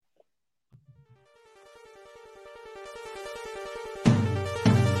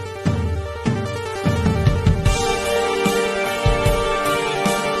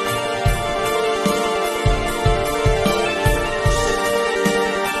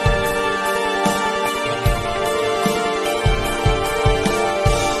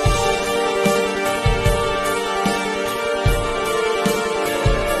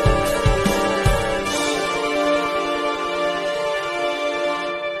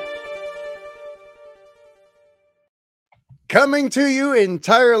Coming to you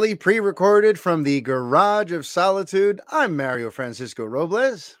entirely pre-recorded from the Garage of Solitude, I'm Mario Francisco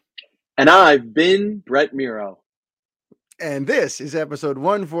Robles. And I've been Brett Miro. And this is episode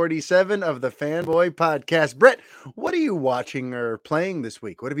 147 of the Fanboy Podcast. Brett, what are you watching or playing this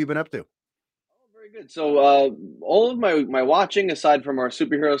week? What have you been up to? Very good. So all of my watching, aside from our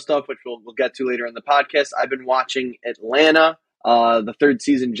superhero stuff, which we'll get to later in the podcast, I've been watching Atlanta. The third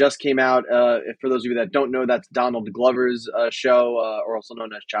season just came out. For those of you that don't know, that's Donald Glover's show, or also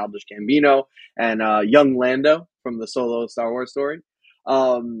known as Childish Gambino, and young Lando from the Solo Star Wars story.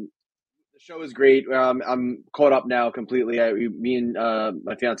 The show is great. I'm caught up now completely. Me and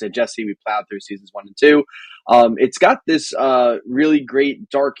my fiance Jesse, we plowed through seasons 1 and 2. It's got this really great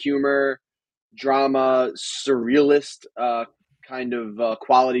dark humor, drama, surrealist kind of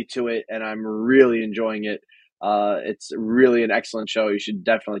quality to it, and I'm really enjoying it. It's really an excellent show. You should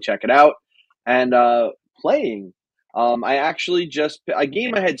definitely check it out. And playing, I actually a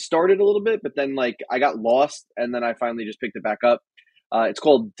game I had started a little bit, but then I got lost, and then I finally just picked it back up. It's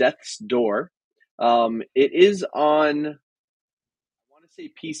called Death's Door. It is on, I want to say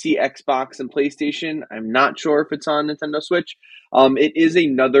PC, Xbox, and PlayStation. I'm not sure if it's on Nintendo Switch. It is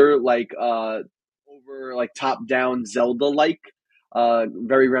another top-down Zelda-like,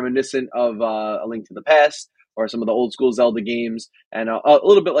 very reminiscent of A Link to the Past or some of the old school Zelda games, and a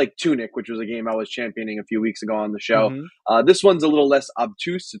little bit like Tunic, which was a game I was championing a few weeks ago on the show. Mm-hmm. This one's a little less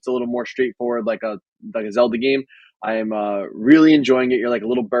obtuse. It's a little more straightforward, like a Zelda game. I am really enjoying it. You're like a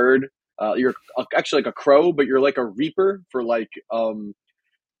little bird. You're actually like a crow, but you're like a reaper for I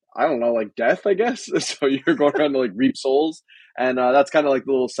don't know, like death, I guess. So you're going around to reap souls, and that's kind of like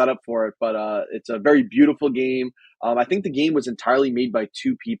the little setup for it. But it's a very beautiful game. I think the game was entirely made by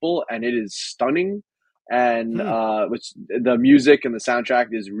 2 people, and it is stunning. And which the music and the soundtrack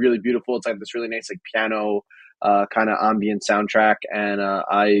is really beautiful. It's like this really nice piano kind of ambient soundtrack, and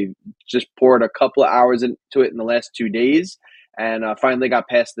I just poured a couple of hours into it in the last 2 days, and finally got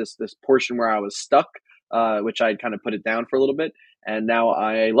past this portion where I was stuck, which I'd kind of put it down for a little bit, and now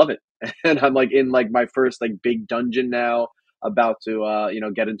I love it. And I'm in my first big dungeon now, about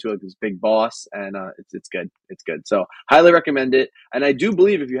to get into this big boss, and it's good. It's good. So highly recommend it. And I do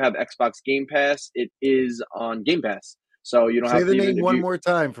believe if you have Xbox Game Pass, it is on Game Pass. So you don't Say have to the name one more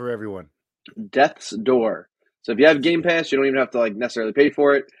time for everyone. Death's Door. So if you have Game Pass, you don't even have to necessarily pay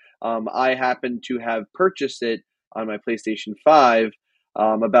for it. I happen to have purchased it on my PlayStation 5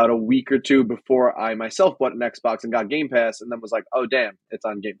 about a week or 2 before I myself bought an Xbox and got Game Pass, and then was like, oh, damn, it's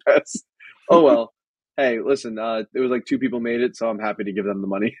on Game Pass. Oh, well. Hey, listen, it was 2 people made it, so I'm happy to give them the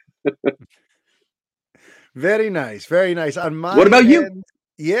money. Very nice. Very nice. On my What about you?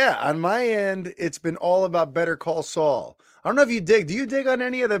 Yeah, on my end, it's been all about Better Call Saul. I don't know if you dig. Do you dig on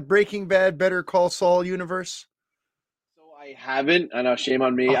any of the Breaking Bad, Better Call Saul universe? So I haven't. I know, shame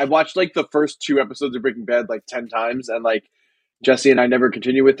on me. I've watched the first 2 episodes of Breaking Bad 10 times, and Jesse and I never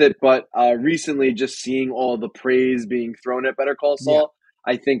continue with it. But recently, just seeing all the praise being thrown at Better Call Saul,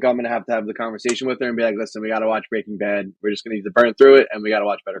 I think I'm going to have the conversation with her and be like, listen, we got to watch Breaking Bad. We're just going to need to burn through it, and we got to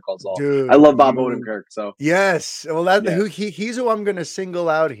watch Better Call Saul. Dude, I love Bob Odenkirk. So yes. Well, he's who I'm going to single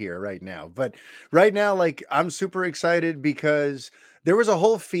out here right now. But right now, I'm super excited because there was a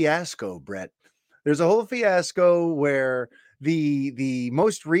whole fiasco, Brett. There's a whole fiasco where the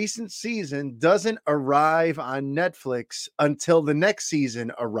most recent season doesn't arrive on Netflix until the next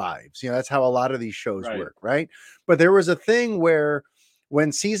season arrives. That's how a lot of these shows work, right? But there was a thing where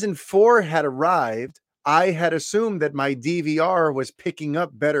when season 4 had arrived, I had assumed that my DVR was picking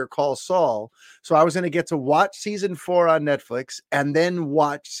up Better Call Saul. So I was going to get to watch season 4 on Netflix and then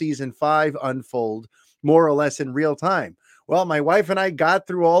watch season 5 unfold more or less in real time. Well, my wife and I got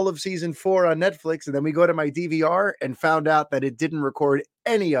through all of season 4 on Netflix, and then we go to my DVR and found out that it didn't record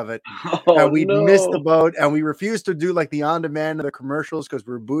any of it. And we missed the boat, and we refused to do the on-demand of the commercials because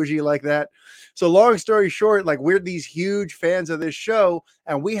we're bougie like that. So long story short, we're these huge fans of this show,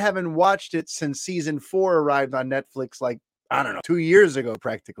 and we haven't watched it since season 4 arrived on Netflix, I don't know, 2 years ago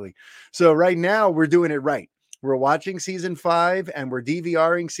practically. So right now we're doing it right. We're watching season 5 and we're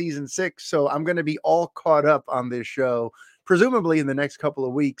DVRing season 6. So I'm going to be all caught up on this show, presumably in the next couple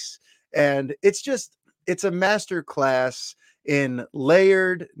of weeks. And it's a master class in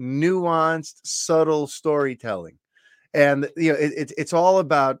layered, nuanced, subtle storytelling. And it's all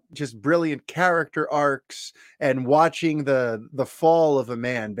about just brilliant character arcs and watching the fall of a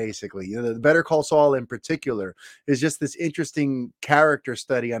man, basically. The Better Call Saul in particular is just this interesting character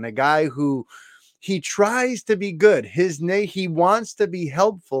study on a guy who he tries to be good. He wants to be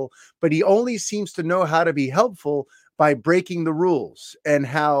helpful, but he only seems to know how to be helpful by breaking the rules, and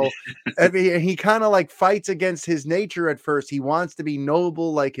how I mean, he kind of like fights against his nature at first. He wants to be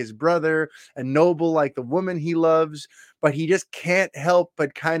noble like his brother and noble like the woman he loves, but he just can't help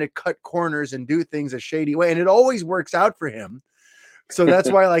but kind of cut corners and do things a shady way. And it always works out for him. So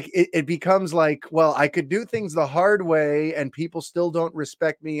that's why like it becomes like, well, I could do things the hard way and people still don't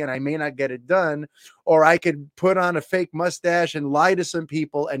respect me and I may not get it done, or I could put on a fake mustache and lie to some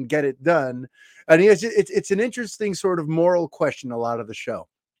people and get it done. And it's an interesting sort of moral question, a lot of the show.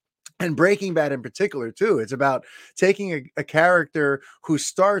 And Breaking Bad in particular too, it's about taking a character who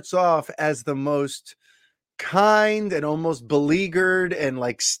starts off as the most kind and almost beleaguered and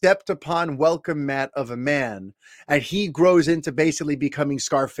like stepped upon welcome mat of a man, and he grows into basically becoming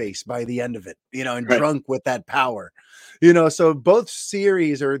Scarface by the end of it, and Right. drunk with that power. So both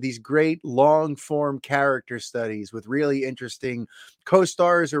series are these great long form character studies with really interesting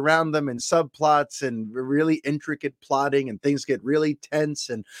co-stars around them and subplots and really intricate plotting, and things get really tense,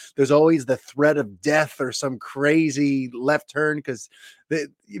 and there's always the threat of death or some crazy left turn, because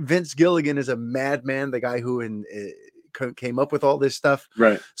Vince Gilligan is a madman, the guy who came up with all this stuff.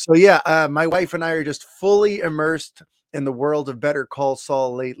 Right. So yeah, my wife and I are just fully immersed in the world of Better Call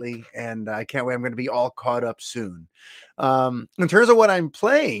Saul lately, and I can't wait. I'm going to be all caught up soon. In terms of what I'm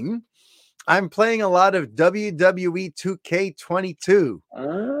playing a lot of WWE 2K22.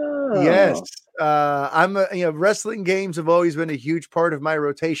 Yes. Oh. Wrestling games have always been a huge part of my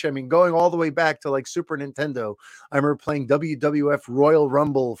rotation. I mean, going all the way back to like Super Nintendo, I remember playing WWF Royal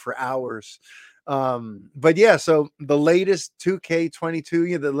Rumble for hours. But yeah, so the latest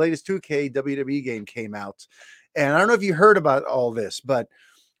 2K22, the latest 2K WWE game came out. And I don't know if you heard about all this, but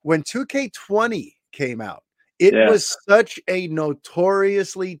when 2K20 came out, it Yes. was such a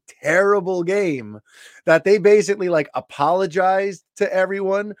notoriously terrible game that they basically like apologized to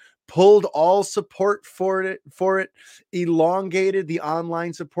everyone, pulled all support for it, elongated the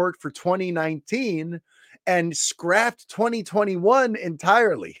online support for 2019, and scrapped 2021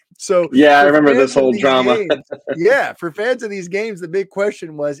 entirely. So Yeah, I for remember this fans of whole these drama. games, yeah, for fans of these games, the big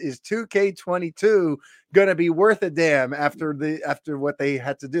question was, is 2K22 gonna be worth a damn after what they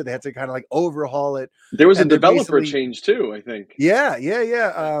had to do? They had to kind of like overhaul it, There was a and they're developer basically change too, I think. yeah.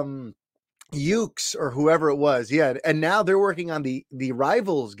 Yeah. Ukes or whoever it was, yeah, and now they're working on the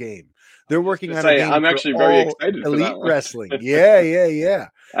Rivals game. I They're was just working gonna on a say, game I'm for actually very all excited for elite that one. wrestling. Yeah, I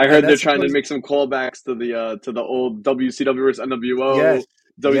and heard they're that's trying to supposed. make some callbacks to the old WCW versus Yes, NWO,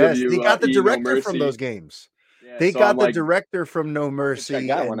 yes, they got the WWE No director from those Mercy. games. Yeah, They so I'm got the like, director from No I'll have to check Mercy,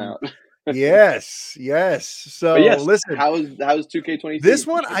 that one and out. yes. But So yes, listen, how's 2K22? this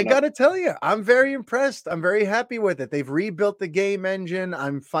You one, I shaping up? gotta tell you, I'm very impressed. I'm very happy with it. They've rebuilt the game engine.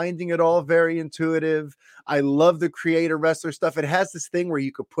 I'm finding it all very intuitive. I love the creator wrestler stuff. It has this thing where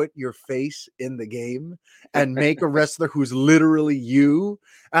you could put your face in the game and make a wrestler who's literally you.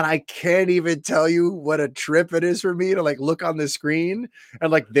 And I can't even tell you what a trip it is for me to like look on the screen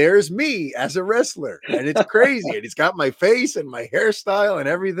and like, there's me as a wrestler. And it's crazy. And it's got my face and my hairstyle and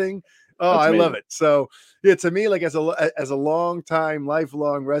everything. Oh, That's I love amazing. it. So yeah, to me, like as a long time,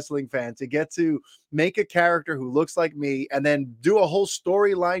 lifelong wrestling fan, to get to make a character who looks like me and then do a whole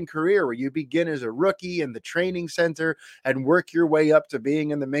storyline career where you begin as a rookie in the training center and work your way up to being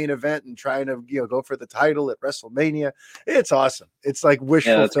in the main event and trying to go for the title at WrestleMania. It's awesome. It's like wish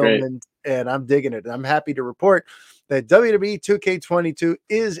Yeah, that's great. fulfillment, and I'm digging it. And I'm happy to report that WWE 2K22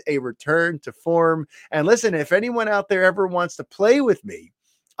 is a return to form. And listen, if anyone out there ever wants to play with me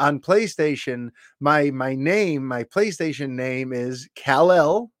on PlayStation, my PlayStation name is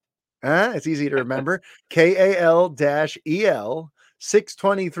Kal-El. It's easy to remember. KAL-EL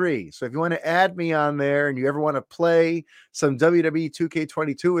 623. So if you want to add me on there and you ever want to play some WWE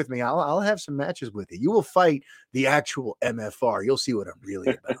 2K22 with me, I'll have some matches with you. You will fight the actual MFR. You'll see what I'm really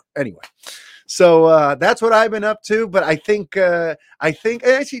about. Anyway, so that's what I've been up to. But I think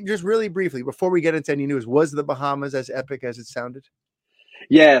actually, just really briefly before we get into any news, was the Bahamas as epic as it sounded?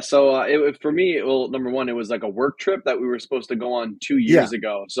 Yeah, so for me, well, number one, it was like a work trip that we were supposed to go on 2 years Yeah.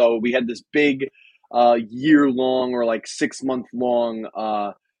 ago. So we had this big year long or like 6 month long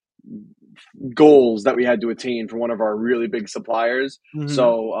goals that we had to attain for one of our really big suppliers. Mm-hmm.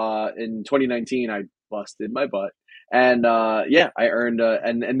 So in 2019, I busted my butt. And yeah, I earned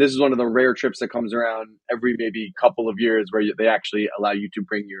and this is one of the rare trips that comes around every maybe couple of years where they actually allow you to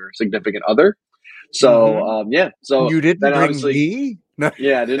bring your significant other. So Mm-hmm. yeah, so You didn't then bring obviously, me? No.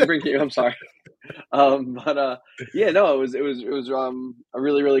 yeah, I didn't bring you. I'm sorry. But yeah, no, it was a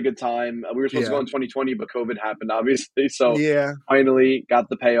really really good time. We were supposed to go Yeah. in 2020, but COVID happened, obviously. So Yeah. finally got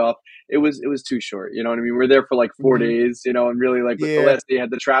the payoff. It was too short. You know what I mean? We were there for like four Mm-hmm. days. And really like the Yeah. last day had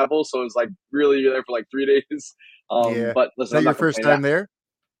to travel, so it was like really you're there for like 3 days. Yeah. But Is listen, that I'm your not first complaining. time there?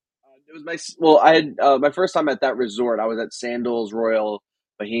 It was I had my first time at that resort. I was at Sandals Royal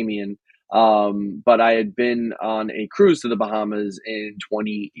Bahamian, but I had been on a cruise to the Bahamas in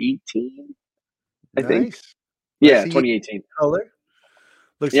 2018, I think. Nice. I Yeah, see you 2018. color.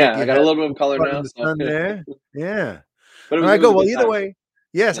 Looks like Yeah, I you got had a little bit of some color fun in now, the so sun there. Yeah. but All it right, was go. a Well, good either time. way,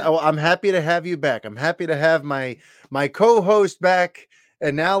 yes, Yeah, I'm happy to have you back. I'm happy to have my co-host back.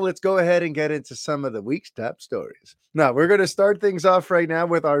 And now let's go ahead and get into some of the week's top stories. Now, we're going to start things off right now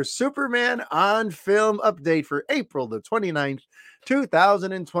with our Superman on film update for April the 29th,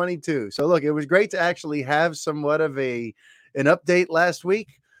 2022. So look, it was great to actually have somewhat of an update last week.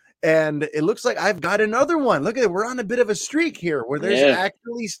 And it looks like I've got another one. Look at it. We're on a bit of a streak here where there's yeah,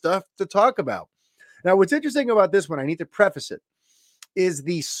 actually stuff to talk about. Now, what's interesting about this one, I need to preface it, is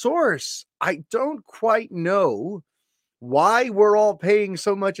the source. I don't quite know why we're all paying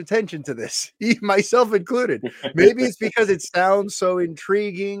so much attention to this, myself included. Maybe it's because it sounds so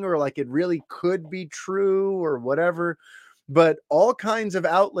intriguing or like it really could be true or whatever. But all kinds of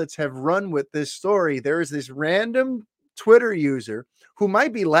outlets have run with this story. There is this random Twitter user who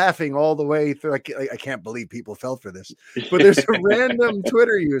might be laughing all the way through. I can't believe people fell for this, but there's a random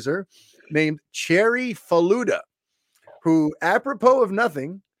Twitter user named Cherry Faluda who, apropos of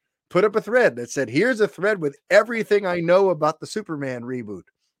nothing, put up a thread that said, "Here's a thread with everything I know about the Superman reboot."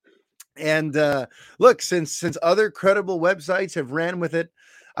 And look, since other credible websites have ran with it,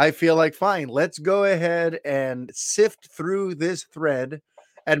 I feel like fine. Let's go ahead and sift through this thread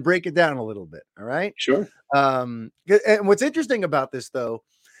and break it down a little bit. All right. sure, And what's interesting about this, though,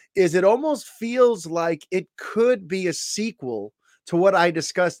 is it almost feels like it could be a sequel to what I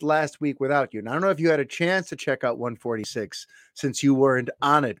discussed last week without you. And I don't know if you had a chance to check out 146 since you weren't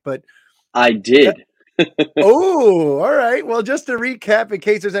on it, but I that, did. oh, all right. Well, just to recap, in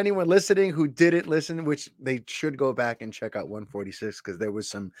case there's anyone listening who didn't listen, which they should go back and check out 146 because there was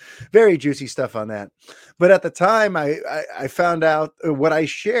some very juicy stuff on that. But at the time, I found out what I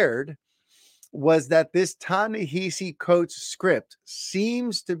shared was that this Ta-Nehisi Coates script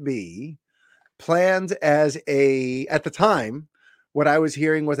seems to be planned as at the time, what I was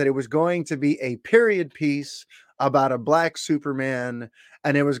hearing was that it was going to be a period piece about a black Superman,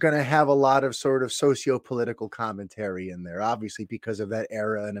 and it was going to have a lot of sort of socio-political commentary in there, obviously because of that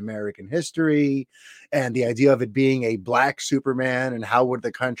era in American history and the idea of it being a black Superman and how would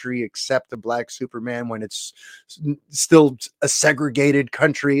the country accept a black Superman when it's still a segregated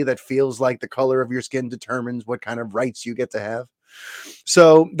country that feels like the color of your skin determines what kind of rights you get to have.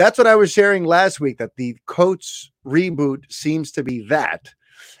 So that's what I was sharing last week, that the Coates reboot seems to be that.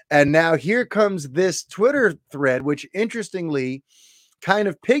 And now here comes this Twitter thread, which interestingly kind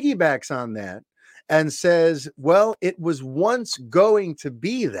of piggybacks on that and says, well, it was once going to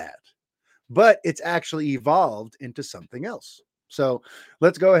be that, but it's actually evolved into something else. So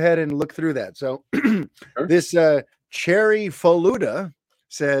let's go ahead and look through that. So Sure. this Cherry Faluda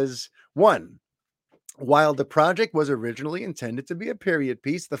says, one, while the project was originally intended to be a period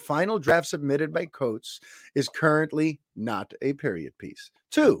piece, the final draft submitted by Coates is currently not a period piece.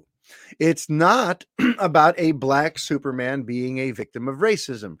 Two, it's not about a black Superman being a victim of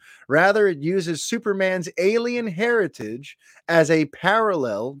racism. Rather, it uses Superman's alien heritage as a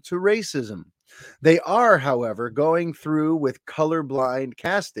parallel to racism. They are, however, going through with colorblind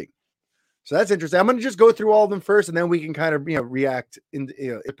casting. So that's interesting. I'm going to just go through all of them first, and then we can kind of react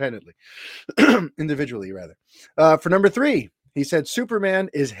independently, individually rather. For number three, he said Superman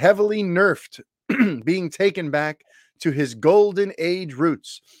is heavily nerfed, being taken back to his golden age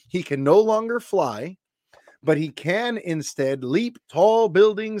roots. He can no longer fly, but he can instead leap tall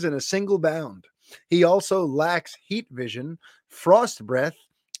buildings in a single bound. He also lacks heat vision, frost breath,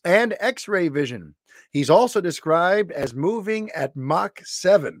 and X-ray vision. He's also described as moving at Mach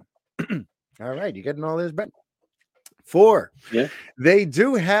 7. All right, you getting all this, Ben? Four, Yeah. they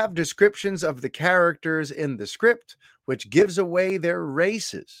do have descriptions of the characters in the script, which gives away their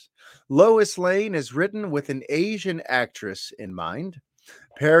races. Lois Lane is written with an Asian actress in mind.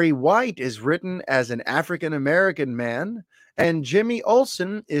 Perry White is written as an African American man. And Jimmy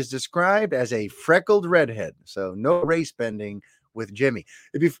Olsen is described as a freckled redhead. So no race bending with Jimmy.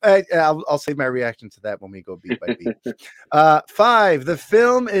 I'll save my reaction to that when we go beat by beat. Five, the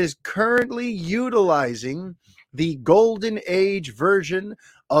film is currently utilizing the Golden Age version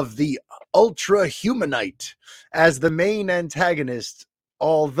of the Ultra Humanite as the main antagonist,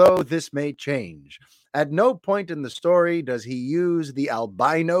 although this may change. At no point in the story does he use the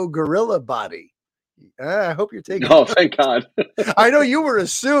albino gorilla body. I hope you're taking. Oh, thank God. I know you were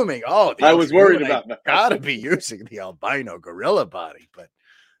assuming, oh, the I was Ultra worried Humanite about that. gotta be using the albino gorilla body, but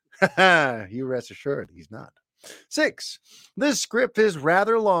you rest assured he's not. 6. This script is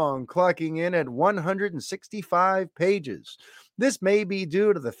rather long, clocking in at 165 pages. This may be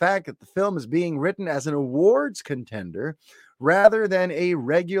due to the fact that the film is being written as an awards contender rather than a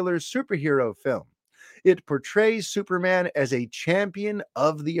regular superhero film. It portrays Superman as a champion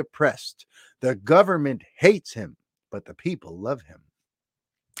of the oppressed. The government hates him, but the people love him.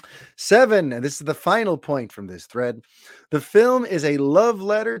 7, and this is the final point from this thread. The film is a love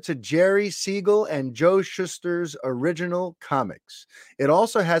letter to Jerry Siegel and Joe Shuster's original comics. It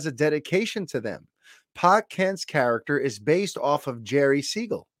also has a dedication to them. Pa Kent's character is based off of Jerry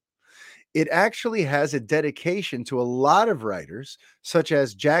Siegel. It actually has a dedication to a lot of writers, such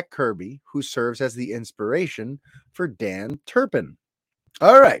as Jack Kirby, who serves as the inspiration for Dan Turpin.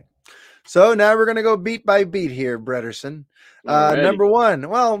 All right. So now we're going to go beat by beat here, Bretterson. Number one,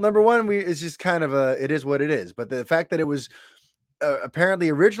 it's just kind of it is what it is. But the fact that it was apparently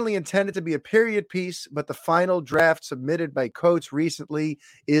originally intended to be a period piece, but the final draft submitted by Coates recently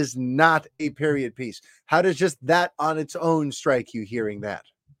is not a period piece. How does just that on its own strike you hearing that?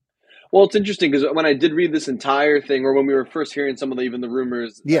 Well, it's interesting because when I did read this entire thing, or when we were first hearing some of even the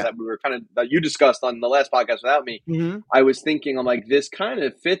rumors that we were that you discussed on the last podcast without me, I was thinking, I'm like, this kind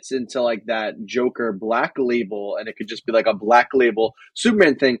of fits into like that Joker Black Label, and it could just be like a Black Label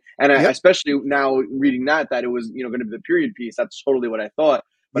Superman thing. And I, especially now reading that it was going to be the period piece. That's totally what I thought.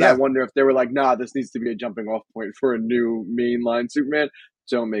 But I wonder if they were like, nah, this needs to be a jumping off point for a new mainline Superman.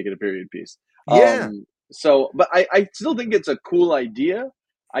 Don't make it a period piece. Yeah. But I still think it's a cool idea.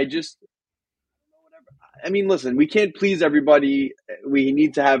 I mean, listen, we can't please everybody. We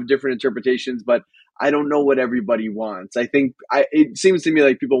need to have different interpretations, but I don't know what everybody wants. I think it seems to me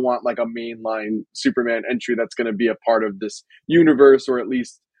like people want like a mainline Superman entry that's going to be a part of this universe, or at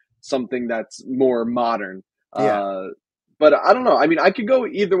least something that's more modern. But I don't know. I mean, I could go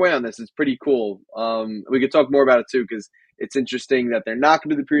either way on this. It's pretty cool. We could talk more about it too, because it's interesting that they're not going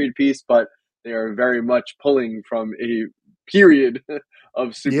to do the period piece, but they are very much pulling from a period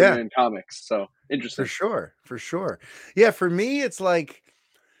of Superman comics. So interesting. For sure. Yeah, for me, it's like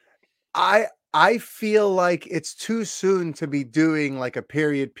I feel like it's too soon to be doing like a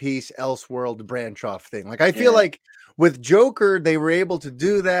period piece Elseworld branch off thing. Like I feel like with Joker, they were able to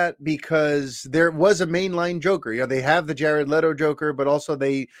do that because there was a mainline Joker. You know, they have the Jared Leto Joker, but also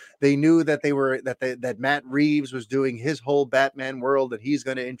they knew that that Matt Reeves was doing his whole Batman world, and he's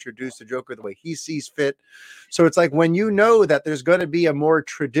going to introduce the Joker the way he sees fit. So it's like when you know that there's going to be a more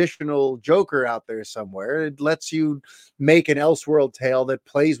traditional Joker out there somewhere, it lets you make an Elseworld tale that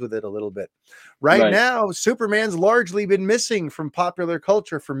plays with it a little bit. Right now, Superman's largely been missing from popular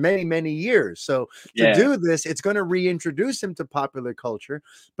culture for many, many years. So to do this, it's going to reintroduce him to popular culture.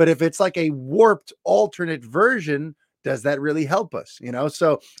 But if it's like a warped alternate version, does that really help us? You know,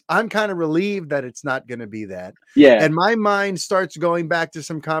 so I'm kind of relieved that it's not going to be that. And my mind starts going back to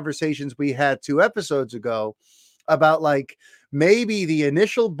some conversations we had 2 episodes ago about like maybe the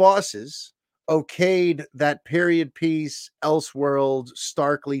initial bosses okayed that period piece, Elseworld,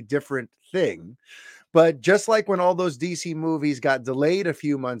 starkly different thing. But just like when all those DC movies got delayed a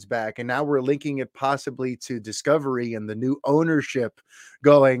few months back, and now we're linking it possibly to Discovery and the new ownership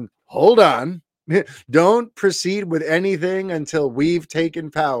going, hold on, don't proceed with anything until we've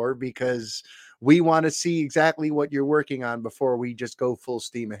taken power, because we want to see exactly what you're working on before we just go full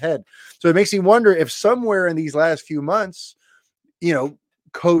steam ahead. So it makes me wonder if somewhere in these last few months, you know,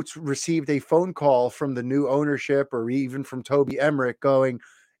 Coates received a phone call from the new ownership or even from Toby Emmerich going,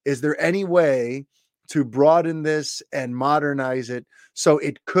 is there any way to broaden this and modernize it so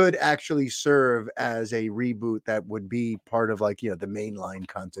it could actually serve as a reboot that would be part of like, you know, the mainline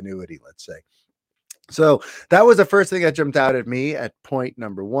continuity, let's say. So that was the first thing that jumped out at me at point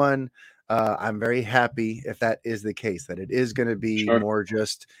number 1. I'm very happy if that is the case, that it is going to be more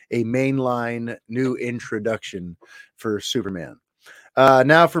just a mainline new introduction for Superman.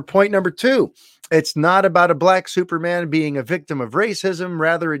 Now for point number 2, it's not about a black Superman being a victim of racism.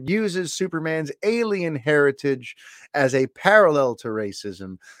 Rather, it uses Superman's alien heritage as a parallel to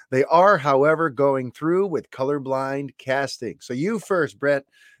racism. They are, however, going through with colorblind casting. So you first, Brett,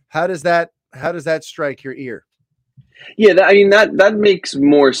 how does that strike your ear? Yeah, I mean that makes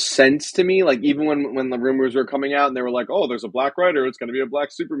more sense to me. Like even when the rumors were coming out and they were like, "Oh, there's a black writer. It's going to be a black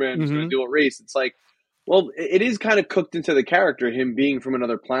Superman. It's going to deal with race." It's like, well, it is kind of cooked into the character, him being from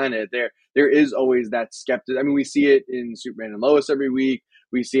another planet. There is always that skepticism. I mean, we see it in Superman and Lois every week.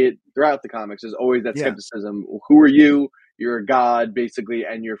 We see it throughout the comics. There's always that skepticism. Who are you? you're a god basically,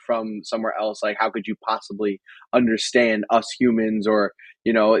 and you're from somewhere else. Like, how could you possibly understand us humans? Or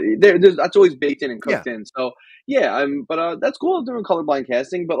that's always baked in and Yeah. cooked in. So yeah, but that's cool doing colorblind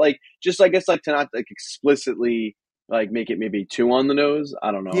casting. But like, just I guess like to not like explicitly like make it maybe too on the nose.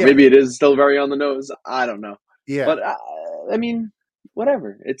 I don't know. Yeah. Maybe it is still very on the nose. I don't know. Yeah. But I mean,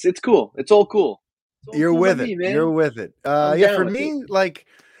 whatever. It's cool. It's all cool. It's all You're cool by with it. me, You're man. with it. I'm Yeah, down for with it. me, like It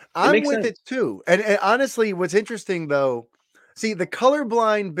I'm makes with it sense. too. And honestly, what's interesting though, see the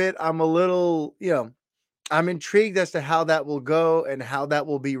colorblind bit, I'm a little, I'm intrigued as to how that will go and how that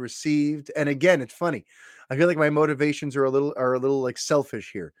will be received. And again, it's funny. I feel like my motivations are a little like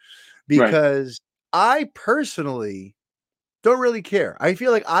selfish here Right. because I personally don't really care. I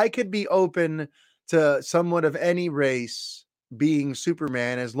feel like I could be open to someone of any race being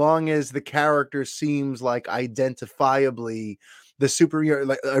Superman as long as the character seems like identifiably the superhero,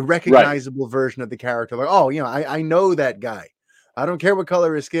 like a Right. recognizable version of the character. Like, oh, I know that guy. I don't care what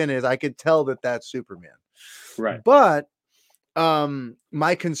color his skin is. I could tell that that's Superman. Right. But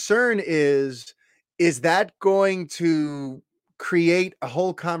my concern is that going to create a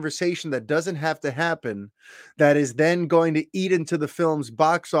whole conversation that doesn't have to happen, that is then going to eat into the film's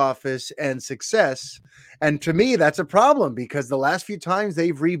box office and success? And to me, that's a problem because the last few times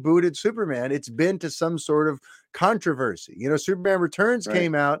they've rebooted Superman, it's been to some sort of controversy. Superman Returns Right.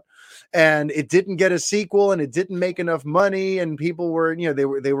 came out and it didn't get a sequel and it didn't make enough money, and people were,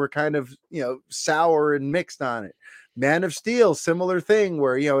 they were kind of, sour and mixed on it. Man of Steel, similar thing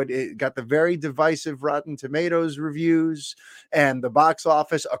where, it got the very divisive Rotten Tomatoes reviews, and the box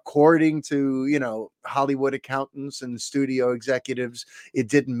office, according to, Hollywood accountants and studio executives, it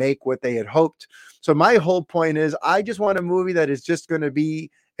didn't make what they had hoped. So my whole point is I just want a movie that is just going to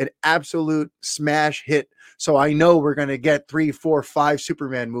be an absolute smash hit. So I know we're going to get 3, 4, 5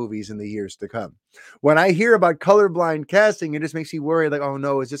 Superman movies in the years to come. When I hear about colorblind casting, it just makes me worry, like, oh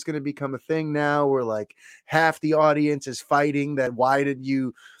no, is this going to become a thing now where like half the audience is fighting that why did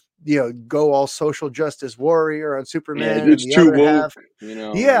you go all social justice warrior on Yeah, Superman, and it's the too other woke, half, you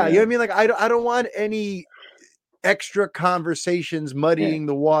know. yeah, you know Yeah. what I mean? Like I don't want any extra conversations Yeah. muddying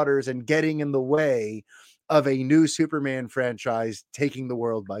the waters and getting in the way of a new Superman franchise taking the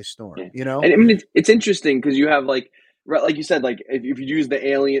world by storm, Yeah, you know? and I mean, it's interesting because you have like, right, like you said, like if you use the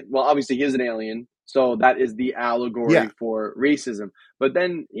alien, well, obviously he is an alien, so that is the allegory Yeah. for racism. But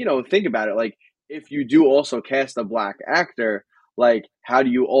then think about it, like if you do also cast a black actor, like how do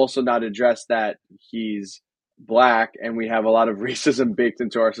you also not address that he's black and we have a lot of racism baked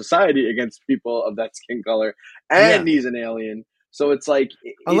into our society against people of that skin color, Yeah. and he's an alien. So it's like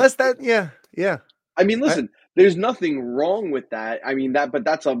Unless that, yeah. Yeah. I mean, I listen, there's nothing wrong with that. I mean but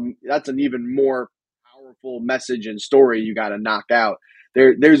that's an even more powerful message and story you got to knock out.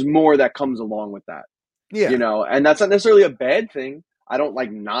 There's more that comes along with that, yeah. and that's not necessarily a bad thing. I don't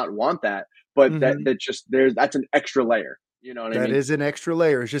like not want that, but Mhm. that's an extra layer. You know what I That mean? is an extra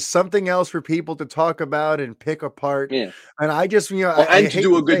layer. It's just something else for people to talk about and pick apart. Yeah. And I just, Well, I and to hate do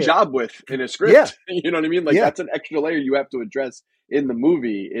to a good say it. job with in a Yeah. script. You know what I mean? Like Yeah. that's an extra layer you have to address in the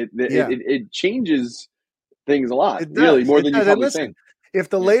movie. Yeah. It changes things a lot, It really, does. more It than you does. And probably listen, think. if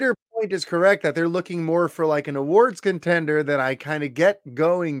the Yeah. later point is correct that they're looking more for like an awards contender, then I kind of get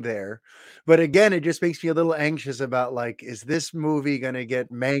going there. But again, it just makes me a little anxious about like, is this movie going to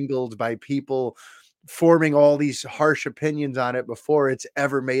get mangled by people forming all these harsh opinions on it before it's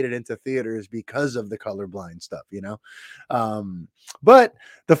ever made it into theaters because of the colorblind stuff, you know? Um, but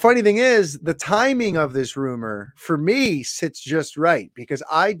the funny thing is, the timing of this rumor for me sits just right because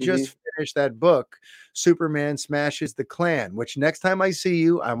I Hmm. just finished that book, Superman Smashes the Klan, which next time I see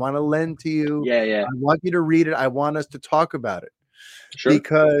you, I want to lend to you. Yeah. Yeah. I want you to read it. I want us to talk about it Sure.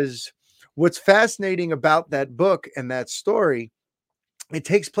 because what's fascinating about that book and that story, it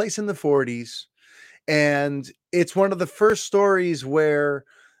takes place in the 40s, and it's one of the first stories where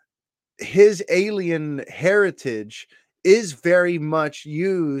his alien heritage is very much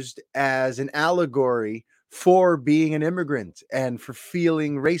used as an allegory for being an immigrant and for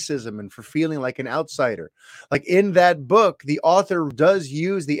feeling racism and for feeling like an outsider. Like in that book, the author does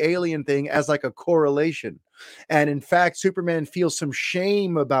use the alien thing as like a correlation. And in fact, Superman feels some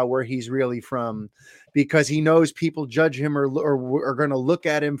shame about where he's really from because he knows people judge him or are going to look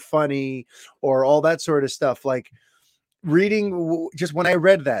at him funny or all that sort of stuff. Like reading just when I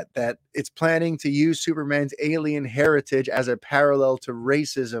read that it's planning to use Superman's alien heritage as a parallel to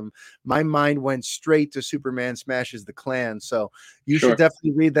racism, my mind went straight to Superman Smashes the Klan. So you should Sure.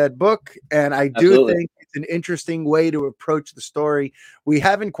 definitely read that book. And I do Absolutely. think it's an interesting way to approach the story. We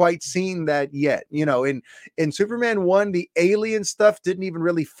haven't quite seen that yet. In Superman 1, the alien stuff didn't even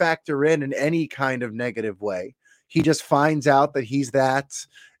really factor in any kind of negative way. he just finds out that he's that,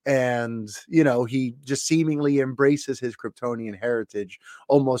 and he just seemingly embraces his Kryptonian heritage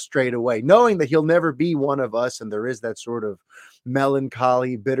almost straight away, knowing that he'll never be one of us. And there is that sort of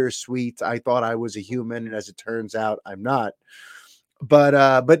melancholy, bittersweet, I thought I was a human, and as it turns out, I'm not.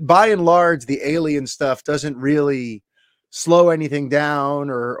 But by and large, the alien stuff doesn't really slow anything down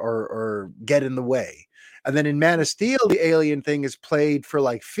or get in the way. And then in Man of Steel, the alien thing is played for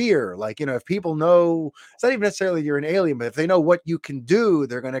like fear. Like, if people know, it's not even necessarily you're an alien, but if they know what you can do,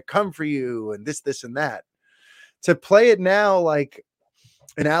 they're going to come for you, and this, and that. To play it now like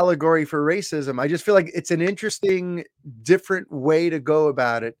an allegory for racism, I just feel like it's an interesting, different way to go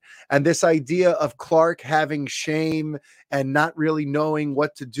about it. And this idea of Clark having shame and not really knowing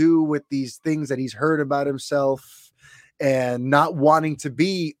what to do with these things that he's heard about himself, and not wanting to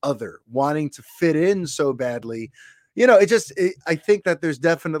be other, wanting to fit in so badly. I think that there's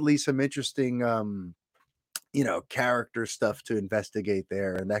definitely some interesting character stuff to investigate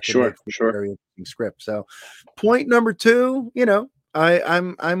there, and that can make Sure, for a sure, very interesting script. So, point number two,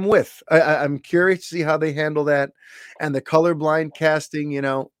 I'm with. I'm curious to see how they handle that, and the colorblind casting.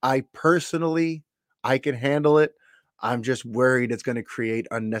 I personally, I can handle it. I'm just worried it's going to create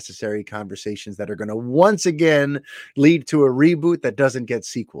unnecessary conversations that are going to once again lead to a reboot that doesn't get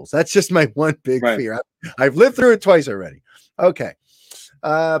sequels. That's just my one big right, fear. I've lived through it twice already. Okay.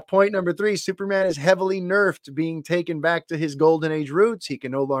 Point number three, Superman is heavily nerfed, being taken back to his golden age roots. He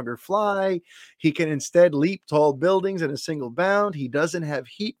can no longer fly. He can instead leap tall buildings in a single bound. He doesn't have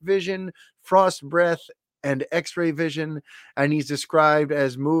heat vision, frost breath, and x-ray vision, and he's described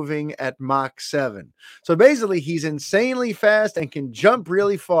as moving at Mach 7. So basically, he's insanely fast and can jump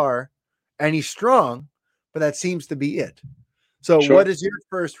really far, and he's strong, but that seems to be it. So what sure. is your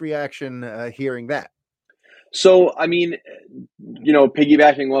first reaction hearing that? So, I mean,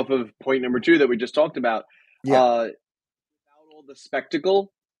 piggybacking off of point number two that we just talked about, Yeah. without all the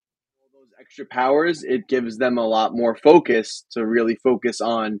spectacle, all those extra powers, it gives them a lot more focus to really focus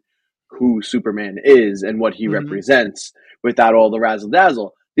on who Superman is and what he Mm-hmm. represents without all the razzle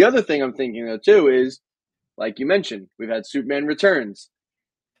dazzle. The other thing I'm thinking of too is, like you mentioned, we've had Superman Returns.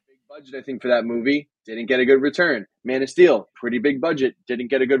 Big budget, I think, for that movie. Didn't get a good return. Man of Steel, pretty big budget. Didn't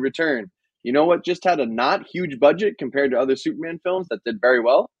get a good return. You know what just had a not huge budget compared to other Superman films that did very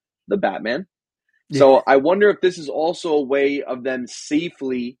well? The Batman. Yeah. So I wonder if this is also a way of them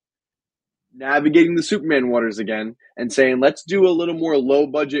safely navigating the Superman waters again and saying, let's do a little more low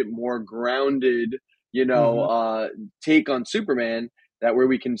budget, more grounded, Mm-hmm. take on Superman that where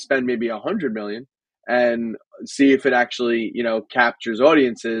we can spend maybe 100 million and see if it actually, captures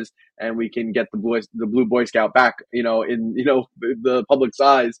audiences and we can get the blue Boy Scout back, in, the public's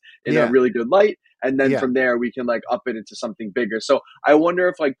eyes in a Yeah. really good light. And then Yeah. from there, we can like up it into something bigger. So I wonder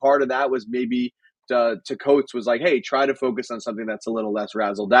if like part of that was maybe to Coates was like, hey, try to focus on something that's a little less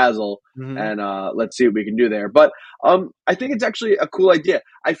razzle dazzle Mhm. and let's see what we can do there. But I think it's actually a cool idea.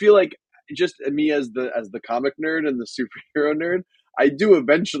 I feel like just me as the comic nerd and the superhero nerd, I do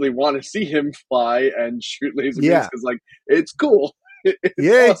eventually want to see him fly and shoot laser beams Yeah. because like it's cool. It's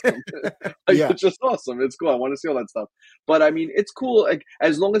Yeah. awesome. Like Yeah. it's just awesome. It's cool. I want to see all that stuff. But I mean, it's cool. Like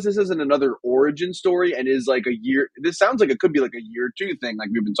as long as this isn't another origin story and is like a year. This sounds like it could be like a year two thing, like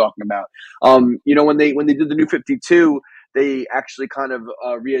we've been talking about. When they did the New 52, they actually kind of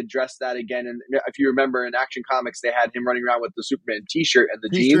readdressed that again. And if you remember in Action Comics, they had him running around with the Superman T-shirt and the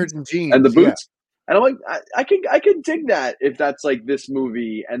T-shirt jeans and and the jeans, yeah. boots. And I'm like, I could dig that if that's like this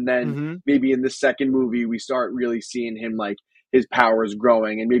movie, and then Mhm. maybe in the second movie we start really seeing him like his powers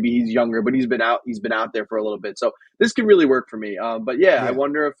growing, and maybe he's younger, but he's been out there for a little bit. So this can really work for me. But yeah, I Yeah.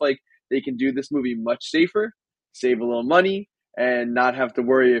 wonder if like they can do this movie much safer, save a little money, and not have to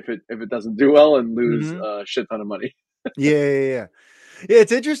worry if it doesn't do well and lose Mhm. a shit ton of money. Yeah, yeah, yeah. Yeah,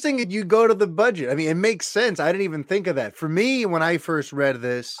 it's interesting that you go to the budget. I mean, it makes sense. I didn't even think of that. For me, when I first read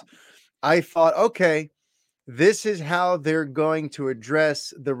this, I thought, okay, this is how they're going to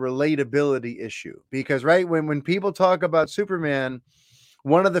address the relatability issue. Because right when people talk about Superman,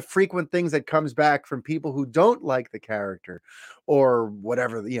 one of the frequent things that comes back from people who don't like the character or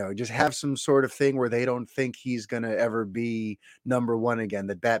whatever, just have some sort of thing where they don't think he's going to ever be number one again,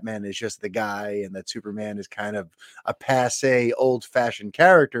 that Batman is just the guy and that Superman is kind of a passe, old fashioned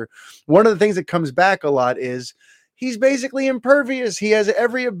character. One of the things that comes back a lot is he's basically impervious. He has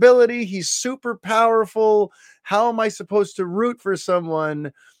every ability. He's super powerful. How am I supposed to root for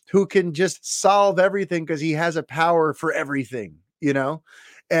someone who can just solve everything because he has a power for everything?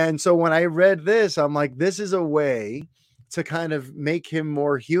 And so when I read this, I'm like, this is a way to kind of make him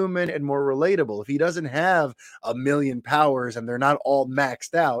more human and more relatable. If he doesn't have a million powers and they're not all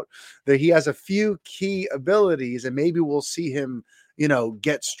maxed out, that he has a few key abilities, and maybe we'll see him,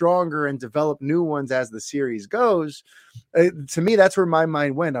 get stronger and develop new ones as the series goes. To me, that's where my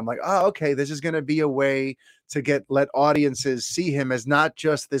mind went. I'm like, oh, okay, this is going to be a way to let audiences see him as not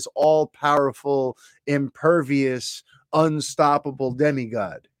just this all powerful, impervious, unstoppable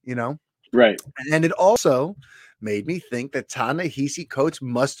demigod, Right. And it also made me think that Ta-Nehisi Coates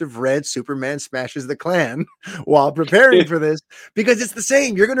must have read Superman Smashes the Klan while preparing for this, because it's the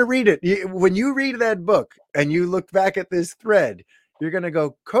same. You're going to read it. When you read that book and you look back at this thread, you're going to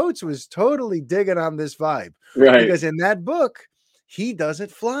go, Coates was totally digging on this vibe, Right. because in that book, he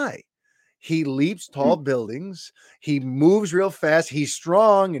doesn't fly. He leaps tall buildings. He moves real fast. He's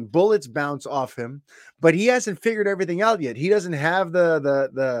strong, and bullets bounce off him. But he hasn't figured everything out yet. He doesn't have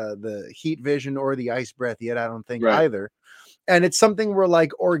the heat vision or the ice breath yet, I don't think, Right. either. And it's something where,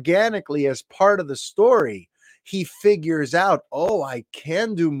 like, organically, as part of the story, he figures out, oh, I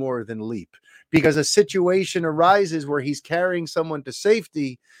can do more than leap, because a situation arises where he's carrying someone to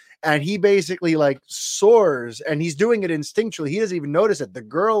safety, and he basically like soars, and he's doing it instinctually. He doesn't even notice it. The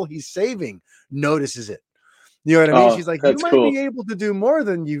girl he's saving notices it. You know what I mean? Oh, She's like, you that's might cool. be able to do more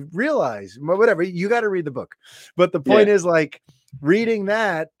than you realize. Whatever. You got to read the book. But the Yeah. point is, like, reading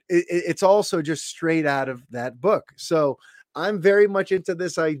that, it's also just straight out of that book. So I'm very much into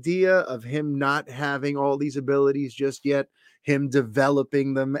this idea of him not having all these abilities just yet, him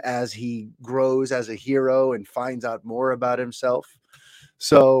developing them as he grows as a hero and finds out more about himself.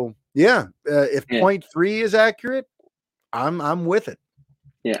 So yeah, if Yeah. point three is accurate, I'm with it.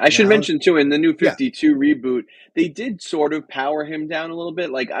 Yeah, I should Now, mention too, in the New yeah. 52 reboot, they did sort of power him down a little bit.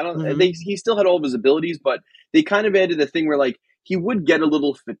 Like I don't, Mm-hmm. he still had all of his abilities, but they kind of added the thing where like he would get a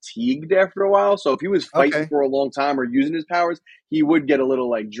little fatigued after a while. So if he was fighting Okay. for a long time or using his powers, he would get a little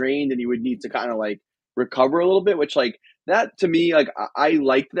like drained, and he would need to kind of like recover a little bit. Which like that to me, like I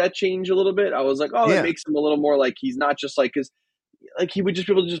liked that change a little bit. I was like, oh, it Yeah. makes him a little more like he's not just like because like he would just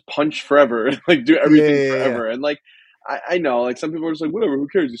be able to just punch forever and like do Yeah. everything Yeah. Yeah. forever. And like I know like some people are just like whatever, who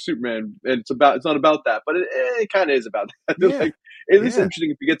cares? He's Superman, and it's not about that, but it kind of is about that. Yeah. Like it is Yeah.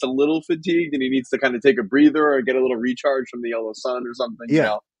 interesting if he gets a little fatigued and he needs to kind of take a breather or get a little recharge from the yellow sun or something, you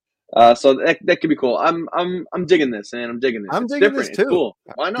Yeah. know. So that could be cool. I'm digging this, man. I'm digging this. I'm It's digging this different. It's too. cool.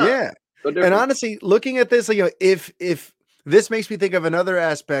 Why not? Yeah. So And different. honestly, looking at this, if this makes me think of another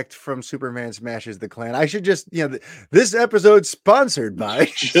aspect from Superman Smashes the Klan. I should just, this episode's sponsored by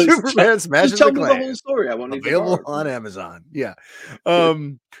just Superman just Smashes tell the me the Klan. whole story. I won't need to Available borrow it from on Amazon. Yeah.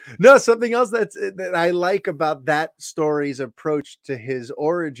 No, something else that I like about that story's approach to his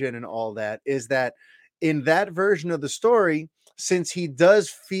origin and all that is that in that version of the story, since he does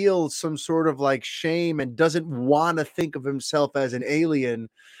feel some sort of like shame and doesn't want to think of himself as an alien,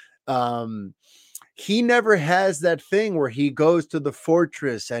 um he never has that thing where he goes to the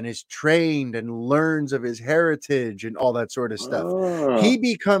fortress and is trained and learns of his heritage and all that sort of stuff. He Oh,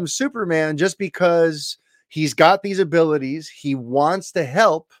 becomes Superman just because he's got these abilities. He wants to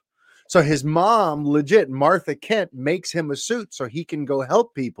help. So his mom, legit, Martha Kent, makes him a suit so he can go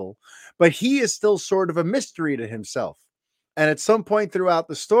help people. But he is still sort of a mystery to himself. And at some point throughout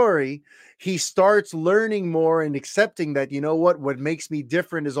the story, he starts learning more and accepting that, what makes me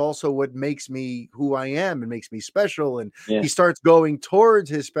different is also what makes me who I am and makes me special. And yeah, he starts going towards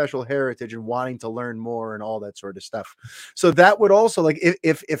his special heritage and wanting to learn more and all that sort of stuff. So that would also, like,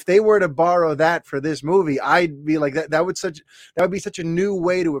 if they were to borrow that for this movie, I'd be like, that would be such a new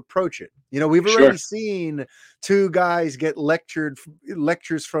way to approach it. We've already sure. seen two guys get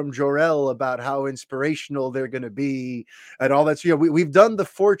lectures from Jor-El about how inspirational they're going to be and all that. So, we've done the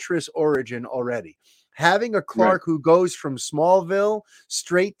fortress origin already. Having a Right. Clark who goes from Smallville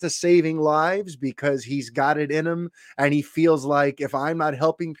straight to saving lives because he's got it in him and he feels like if I'm not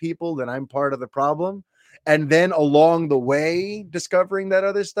helping people, then I'm part of the problem. And then along the way, discovering that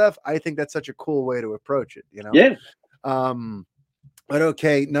other stuff, I think that's such a cool way to approach it. Yeah. But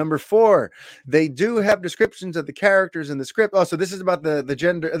okay, number 4, they do have descriptions of the characters in the script. Oh, so this is about the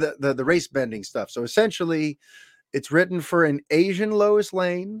gender, the race bending stuff. So essentially, it's written for an Asian Lois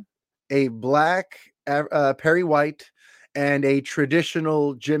Lane, a black Perry White, and a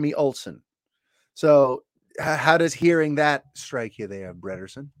traditional Jimmy Olsen. So how does hearing that strike you there,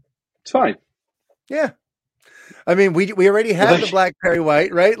 Bretterson? It's fine. Yeah. I mean, we already have the Like, black Perry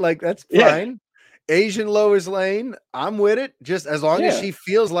White, right? Like, that's yeah, fine. Asian Lois Lane, I'm with it. Just as long as yeah, she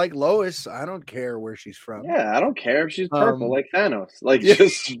feels like Lois, I don't care where she's from. yeah. I don't care if she's purple Um, like Thanos. Like, yeah,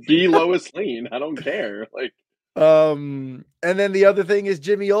 just be Lois Lane. I don't care. Like, And then the other thing is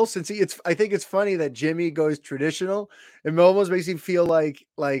Jimmy Olsen. See, I think it's funny that Jimmy goes traditional. It almost makes me feel like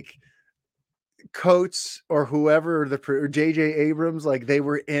Coates or whoever or J.J. Abrams, like they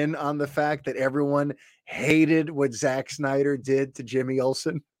were in on the fact that everyone hated what Zack Snyder did to Jimmy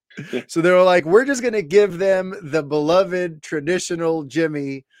Olsen. Yeah. So they were like, we're just going to give them the beloved traditional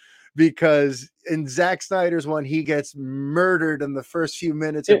Jimmy, because in Zack Snyder's one, he gets murdered in the first few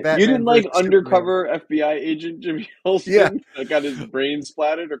minutes of You didn't Batman like versus Superman. undercover FBI agent Jimmy Yeah. Olsen that got his brain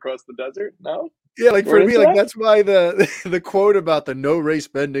splattered across the desert? No? Yeah, like You for weren't me, into like that? that's why the quote about the no race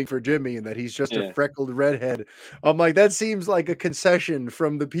bending for Jimmy and that he's just a Yeah, freckled redhead. I'm like, that seems like a concession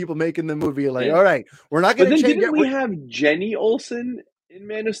from the people making the movie. Like, yeah. all right, we're not But going to then change didn't it. we have Jenny Olsen in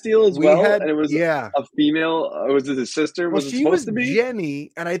Man of Steel as We well? had, And it was yeah. a female. Was it his sister? Well, Was it she supposed was to be?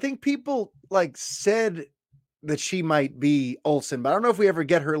 Jenny, and I think people like said that she might be Olsen, but I don't know if we ever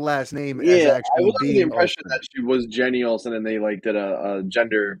get her last name as Yeah, I actually was under the being impression Olsen. that she was Jenny Olsen, and they like did a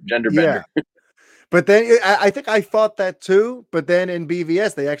gender Yeah. bender. But then I think I thought that too. But then in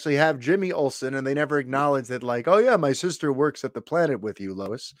BVS, they actually have Jimmy Olsen, and they never acknowledge that, like, oh yeah, my sister works at the planet with you,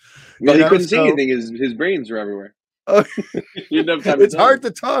 Lois. Well, he couldn't see So anything. His brains were everywhere. uh, He didn't have time to it's tell hard you.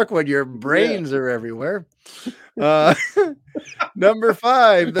 to talk when your Yeah, brains are everywhere. Uh, number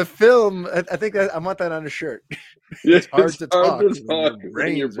 5, the film. I think that I want that on a shirt. yeah. It's hard It's to hard talk to when your talk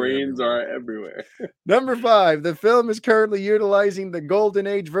when your brains are brains everywhere. are everywhere. Number 5, the film is currently utilizing the Golden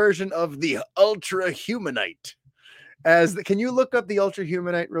Age version of the Ultra Humanite. Can you look up the Ultra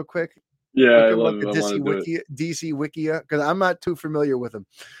Humanite real quick? Yeah, Look I at love what it. the I want to do it. DC Wikia, because I'm not too familiar with them.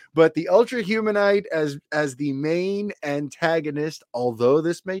 But the Ultra Humanite as the main antagonist, although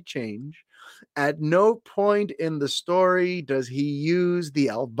this may change, at no point in the story does he use the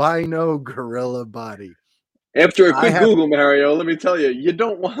albino gorilla body. After a I quick have Google, Mario, let me tell you, you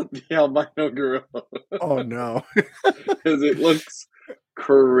don't want the albino gorilla oh no. because it looks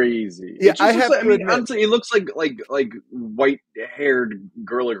crazy. Yeah, It I just looks have like, I to mean, admit. honestly, it looks like white haired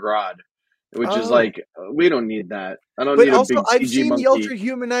Gorilla Grodd, which is Oh, like, we don't need that. I don't but need a also big I've CG seen the monkey. Ultra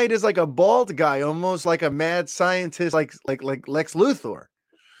Humanite as like a bald guy, almost like a mad scientist, like Lex Luthor.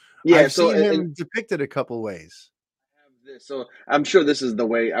 Yeah, I've so seen and him depicted a couple ways. this. So I'm sure this is the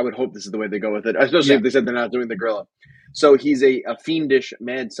way. I would hope this is the way they go with it, especially Yeah. if they said they're not doing the gorilla. So he's a fiendish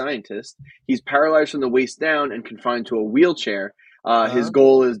mad scientist. He's paralyzed from the waist down and confined to a wheelchair. His Uh-huh.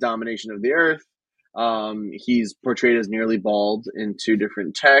 goal is domination of the earth. He's portrayed as nearly bald in two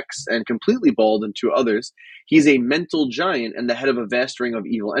different texts and completely bald in two others. He's a mental giant and the head of a vast ring of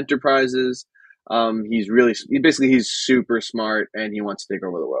evil enterprises. He's super smart and he wants to take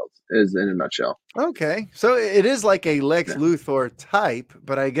over the world. Is in a nutshell. Okay. So it is like a Lex Yeah. Luthor type,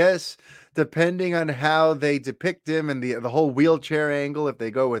 but I guess depending on how they depict him and the whole wheelchair angle, if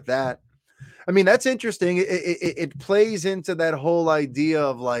they go with that. I mean, that's interesting. It plays into that whole idea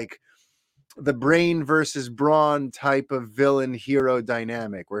of like the brain versus brawn type of villain hero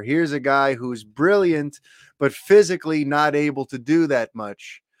dynamic, where here's a guy who's brilliant, but physically not able to do that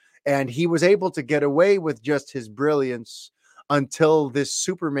much. And he was able to get away with just his brilliance until this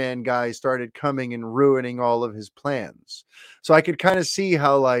Superman guy started coming and ruining all of his plans. So I could kind of see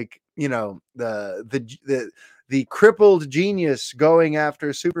how, like, the crippled genius going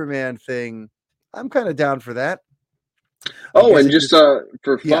after Superman thing. I'm kind of down for that. I Oh, guess and it just just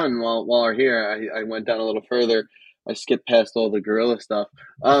for yeah. fun, while we're here, I went down a little further. I skipped past all the gorilla stuff.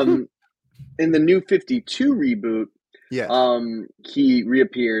 In the New 52 reboot, Yes. he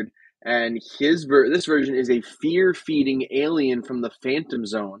reappeared, and this version is a fear-feeding alien from the Phantom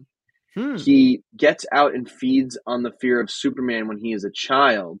Zone. Hmm. He gets out and feeds on the fear of Superman when he is a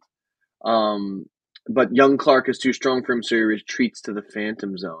child. Um, but young Clark is too strong for him, so he retreats to the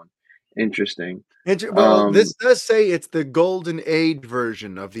Phantom Zone. Interesting. Well, Um, this does say it's the golden age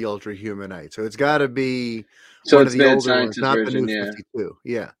version of the Ultra Humanite, so it's got to be so one of it's the Mad older ones, Scientist not the version, new yeah. 52.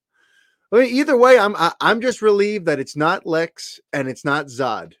 Yeah. I mean, either way, I'm just relieved that it's not Lex and it's not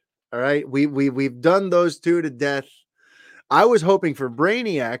Zod. All right, we've done those two to death. I was hoping for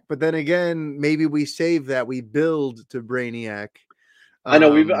Brainiac, but then again, maybe we save that. We build to Brainiac. I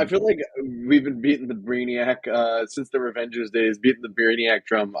know I Um, feel like we've been beating the Brainiac since the Revengers days, beating the Brainiac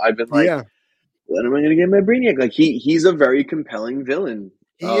drum. I've been like, yeah, when am I going to get my Brainiac? Like he's a very compelling villain.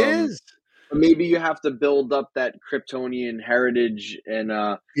 he is. But maybe you have to build up that Kryptonian heritage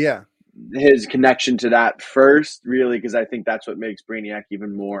and Yeah. his connection to that first, really, because I think that's what makes Brainiac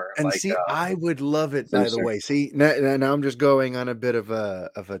even more And like see, I would love it, by the sinister. way. See, now I'm just going on a bit of a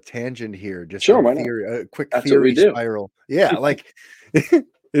tangent here, just Sure, some why not? theory, a quick That's what we theory do. spiral. Yeah, like it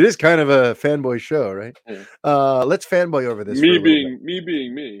is kind of a fanboy show, right? Yeah. Let's fanboy over this for Me a little bit. being me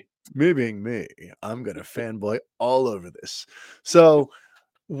being me. Me being me, I'm gonna fanboy all over this. So,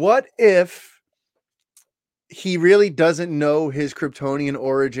 what if he really doesn't know his Kryptonian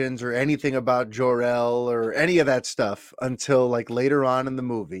origins or anything about Jor-El or any of that stuff until like later on in the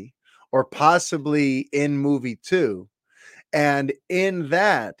movie, or possibly in movie 2? And in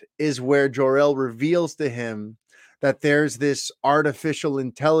that is where Jor-El reveals to him that there's this artificial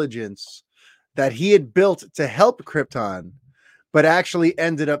intelligence that he had built to help Krypton, but actually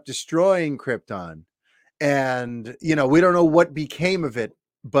ended up destroying Krypton. And, we don't know what became of it,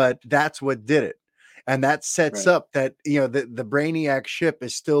 but that's what did it. And that sets Right. up that, the Brainiac ship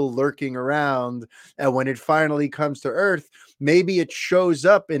is still lurking around. And when it finally comes to Earth, maybe it shows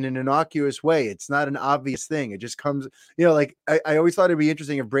up in an innocuous way. It's not an obvious thing. It just comes, like I always thought it'd be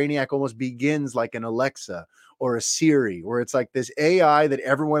interesting if Brainiac almost begins like an Alexa or a Siri, where it's like this AI that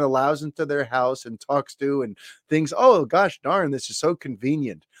everyone allows into their house and talks to and thinks, oh gosh darn, this is so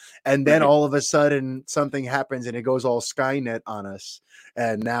convenient. And then Right. all of a sudden something happens and it goes all Skynet on us.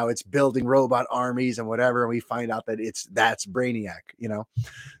 And now it's building robot armies and whatever. And we find out that that's Brainiac. And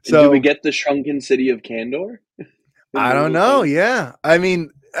do we So get the shrunken city of Kandor in I the don't little know. thing? Yeah. I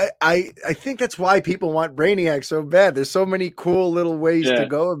mean, I think that's why people want Brainiac so bad. There's so many cool little ways to Yeah.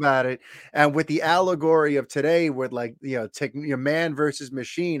 go about it. And with the allegory of today, with like, man versus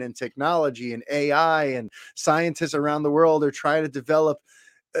machine and technology and AI and scientists around the world are trying to develop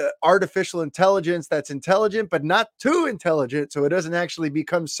artificial intelligence that's intelligent, but not too intelligent, so it doesn't actually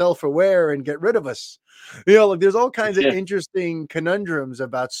become self-aware and get rid of us. Like there's all kinds of Yeah. interesting conundrums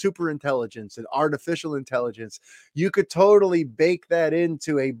about super intelligence and artificial intelligence. You could totally bake that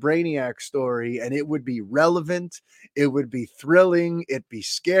into a Brainiac story, and it would be relevant. It would be thrilling. It'd be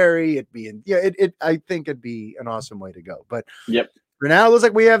scary. I think it'd be an awesome way to go. But Yep. for now, it looks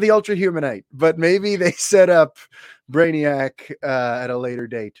like we have the Ultra Humanite, but maybe they set up Brainiac at a later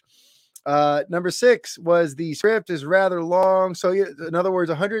date. Number 6 was the script is rather long. So, in other words,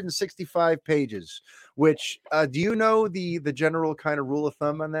 165 pages. Which do you know the general kind of rule of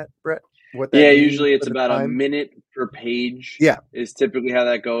thumb on that, Brett? What that Yeah, means usually for it's the about a time? minute per page Yeah. is typically how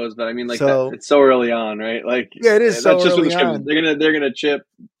that goes. But I mean, like that, So it's so early on, right? Like yeah, it is that's so just what the early script is. on. They're gonna chip,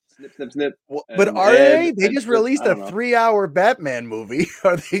 snip, snip, snip, But and are add, they? They add just script. I released a don't know. 3-hour Batman movie.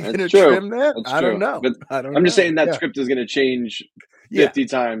 Are they going That's to true. trim that? That's I don't true. know. But I don't I'm just know. saying that Yeah. script is gonna change Yeah. 50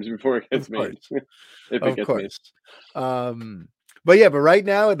 times before it Of gets made, course. if it Of gets made. course. Um, but right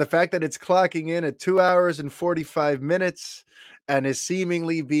now, the fact that it's clocking in at 2 hours and 45 minutes and is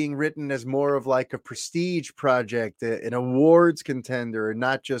seemingly being written as more of like a prestige project, an awards contender, and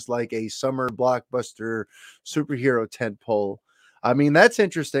not just like a summer blockbuster superhero tentpole. I mean, that's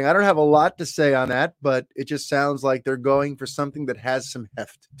interesting. I don't have a lot to say on that, but it just sounds like they're going for something that has some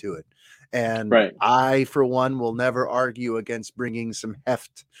heft to it. And Right. I, for one, will never argue against bringing some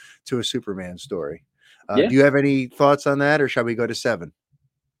heft to a Superman story. Yeah. Do you have any thoughts on that, or shall we go to 7?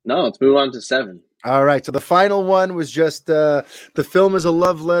 No, let's move on to 7. All right. So the final one was just the film is a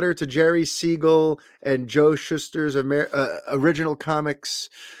love letter to Jerry Siegel and Joe Shuster's original comics.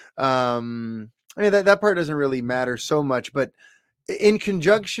 I mean, that part doesn't really matter so much, but in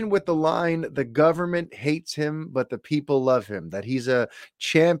conjunction with the line, the government hates him, but the people love him, that he's a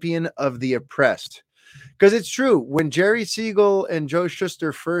champion of the oppressed. Because it's true. When Jerry Siegel and Joe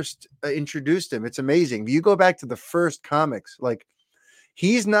Shuster first introduced him, it's amazing. You go back to the first comics, like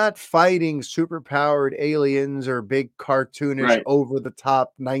he's not fighting superpowered aliens or big cartoonish Right. over the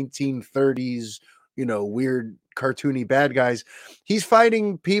top 1930s, weird cartoony bad guys. He's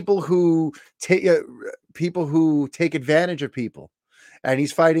fighting people who take advantage of people. And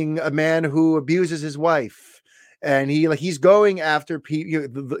he's fighting a man who abuses his wife. And he's going after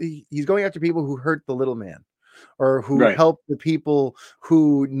people. He's going after people who hurt the little man, or who Right. help the people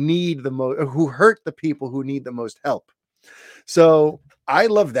who need the most, who hurt the people who need the most help. So I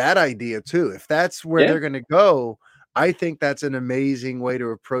love that idea too. If that's where Yeah. they're going to go, I think that's an amazing way to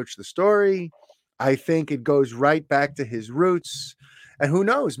approach the story. I think it goes right back to his roots. And who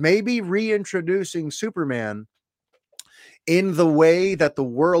knows, maybe reintroducing Superman in the way that the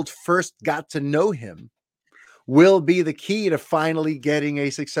world first got to know him will be the key to finally getting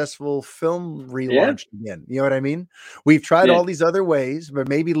a successful film Yeah. relaunched again. You know what I mean? We've tried Yeah. all these other ways, but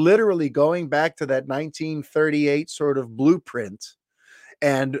maybe literally going back to that 1938 sort of blueprint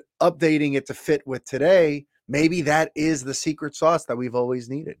and updating it to fit with today, maybe that is the secret sauce that we've always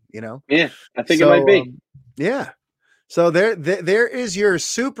needed. Yeah. I think it might So, be. yeah. So there is your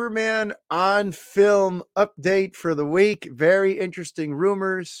Superman on film update for the week. Very interesting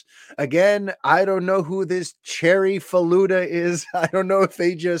rumors. Again, I don't know who this Cherry Faluda is. I don't know if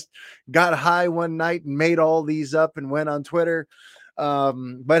they just got high one night and made all these up and went on Twitter.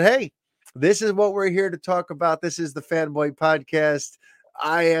 But hey, this is what we're here to talk about. This is the Fanboy Podcast.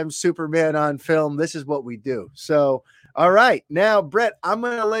 I am Superman on film. This is what we do. So, all right, now Brett, I'm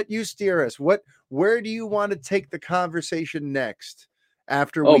going to let you steer us. Where do you want to take the conversation next?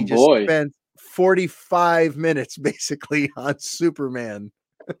 After Oh we just boy. spent 45 minutes basically on Superman.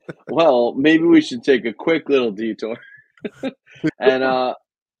 Well, maybe we should take a quick little detour and let's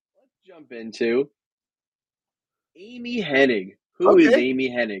jump into Amy Hennig. Who is Okay. Amy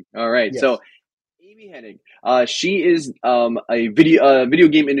Hennig? All right, so Yes. Amy Hennig. She is a video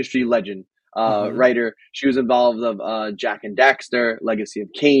game industry legend, Mm-hmm. writer. She was involved of Jack and Daxter, Legacy of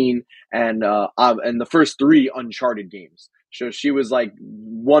Kain, and the first three Uncharted games. So she was like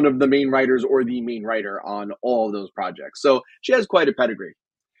one of the main writers or the main writer on all of those projects. So she has quite a pedigree.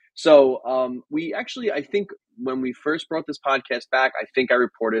 So we actually, I think, when we first brought this podcast back, I think I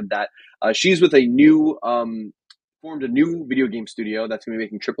reported that she's with a new formed a new video game studio that's going to be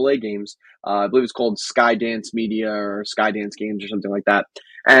making AAA games. I believe it's called Skydance Media or Skydance Games or something like that.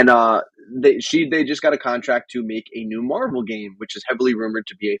 And they just got a contract to make a new Marvel game, which is heavily rumored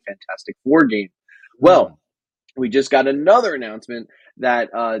to be a Fantastic Four game. Well, Mm. we just got another announcement that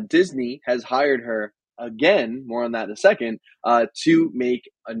Disney has hired her again. More on that in a second. To make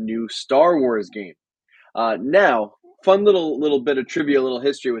a new Star Wars game. Now, fun little bit of trivia, little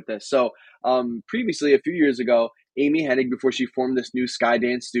history with this. So, previously, a few years ago, Amy Hennig, before she formed this new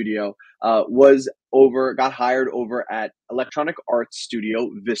Skydance studio, got hired over at Electronic Arts studio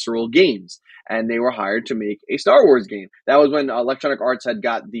Visceral Games, and they were hired to make a Star Wars game. That was when Electronic Arts had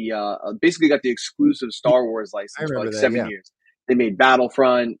got the basically got the exclusive Yeah, Star Wars I license for remember like that. 7 years. They made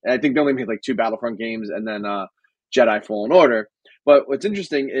Battlefront. I think they only made like two Battlefront games, and then Jedi Fallen Order. But what's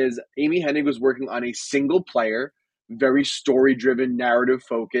interesting is Amy Hennig was working on a single player, very story driven, narrative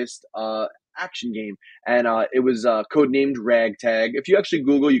focused action game. And it was codenamed Ragtag. If you actually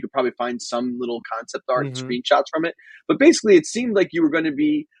Google, you could probably find some little concept art and Mm-hmm. screenshots from it. But basically, it seemed like you were going to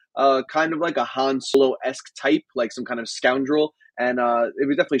be kind of like a Han Solo esque type, like some kind of scoundrel. And it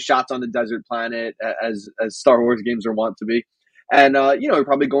was definitely shots on the desert planet, as Star Wars games are wont to be. And we're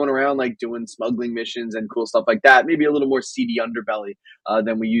probably going around like doing smuggling missions and cool stuff like that. Maybe a little more seedy underbelly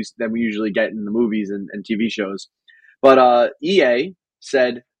than we usually get in the movies and TV shows. But EA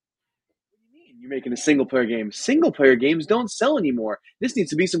said, "What do you mean you're making a single player game? Single player games don't sell anymore. This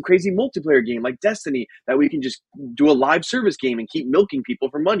needs to be some crazy multiplayer game like Destiny that we can just do a live service game and keep milking people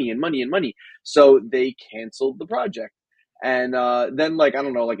for money and money and money." So they canceled the project. And then, like, I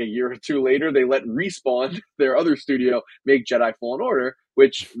don't know, like a year or two later, they let Respawn, their other studio, make Jedi Fallen Order,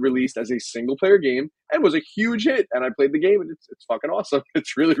 which released as a single player game and was a huge hit. And I played the game, and it's fucking awesome.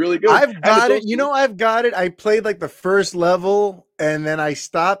 It's really, really good. I've And it's got it. also I've got it. I played like the first level and then I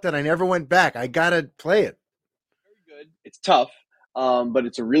stopped and I never went back. I gotta play it. very good. It's tough, but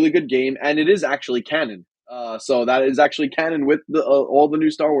it's a really good game, and it is actually canon. So that is actually canon with all the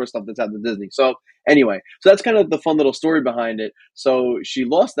new Star Wars stuff that's at the Disney. So anyway, so that's kind of the fun little story behind it. So she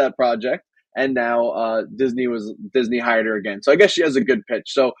lost that project, and now Disney hired her again. So I guess she has a good pitch.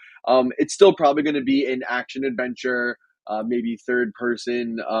 So it's still probably going to be an action adventure, maybe third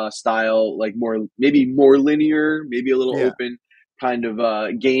person style, like maybe more linear, maybe a little Yeah. open kind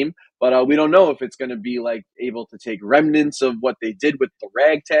of game. But we don't know if it's going to be like able to take remnants of what they did with the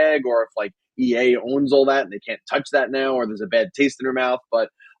ragtag, or if like EA owns all that and they can't touch that now, or there's a bad taste in her mouth. But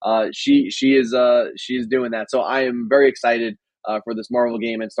she is doing that. So I am very excited for this Marvel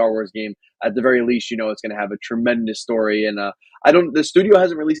game and Star Wars game. At the very least, it's going to have a tremendous story. And I don't. The studio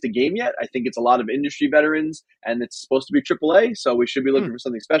hasn't released a game yet. I think it's a lot of industry veterans, and it's supposed to be AAA. So we should be Hmm. looking for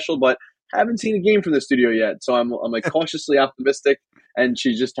something special. But haven't seen a game from the studio yet. So I'm like cautiously optimistic. And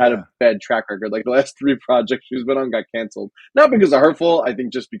she's just had a Yeah. bad track record. Like the last three projects she's been on got canceled. Not because of her fault. I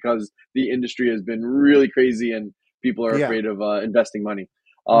think just because the industry has been really crazy and people are Yeah. afraid of investing money.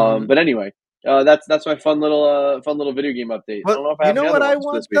 Mm-hmm. But anyway, that's my fun little video game update. I Well, don't know if I you have know any what other I ones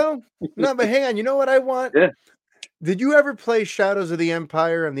for this want week. though? No, but hang on. You know what I want? Yeah. Did you ever play Shadows of the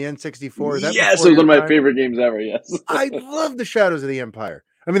Empire on the N64? Is that Yes, it before was your one of my time? favorite games ever. Yes. I love the Shadows of the Empire.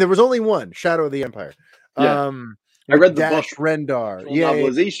 I mean, there was only one Shadow of the Empire. Yeah. I With read the book, Dash Rendar. original Yeah, yeah,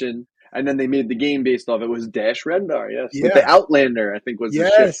 novelization, and then they made the game based off it. Was Dash Rendar, yes. Like the yeah. Outlander, I think was the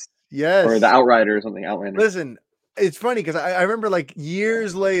ship. Yes, Or the yes. Outrider or something, Outlander. Listen, it's funny because I remember like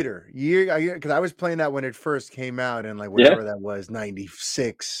years later, because I was playing that when it first came out in like Yeah. whatever that was,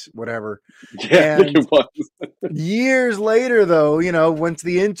 96, whatever. Yeah, I think And it was. years later, though, once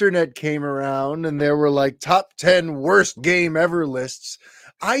the internet came around and there were like top 10 worst game ever lists,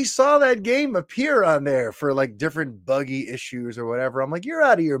 I saw that game appear on there for like different buggy issues or whatever. I'm like, you're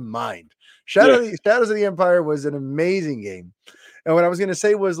out of your mind. Yeah. Shadows of the Empire was an amazing game. And what I was gonna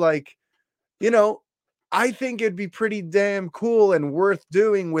say was like, you know, I think it'd be pretty damn cool and worth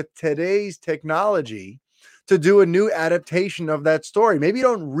doing with today's technology to do a new adaptation of that story. Maybe you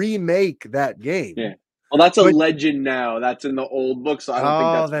don't remake that Yeah. game, Well, that's a but legend now. That's in the old book, so I don't think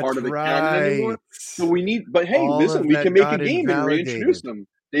oh, that's part that's of the canon right. anymore. So we need, but hey, All listen, of we can that make a got game and reintroduce invalidated. them.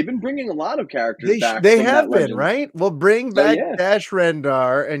 They've been bringing a lot of characters back They from that have been, legend. right? Well, bring So back yeah, Dash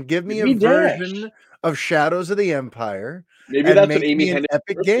Rendar and give give me a me Dash. version of Shadows of the Empire Maybe and that's what make Amy me an Hennig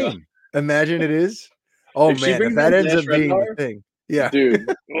epic working on. game. Imagine it is. Oh If she man, if brings that back ends Dash up being the Rendar, thing. Yeah.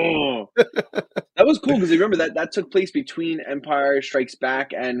 dude. Oh, that was cool because remember that took place between Empire Strikes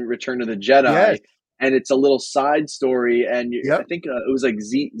Back and Return of the Yes. Jedi, and it's a little side story. And I Yep. think it was like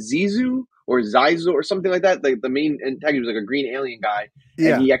Zizu or Zizu or something like that. The main antagonist was like a green alien guy, and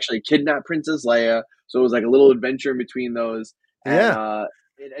Yeah. he actually kidnapped Princess Leia. So it was like a little adventure in between those, and Yeah.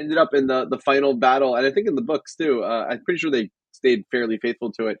 it ended up in the final battle. And I think in the books too. I'm pretty sure they stayed fairly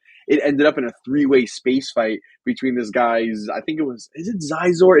faithful to it. It ended up in a three-way space fight between this guy's, I think it was, is it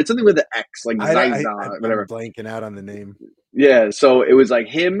Zizor? It's something with the X, like Ziza, I'm whatever. blanking out on the name. Yeah, so it was like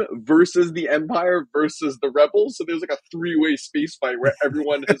him versus the Empire versus the Rebels. So there's like a three-way space fight where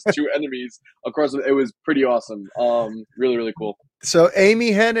everyone has two enemies across. It was pretty awesome. Really, really cool. So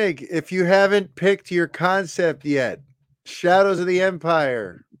Amy Hennig, if you haven't picked your concept yet, Shadows of the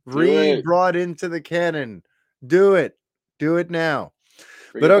Empire, Do it. re-brought into the canon. Do it. Do it now.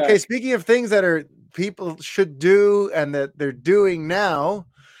 Bring But it okay, back. speaking of things that are people should do and that they're doing now,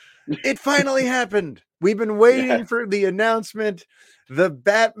 it finally happened. We've been Yeah. waiting for the announcement. The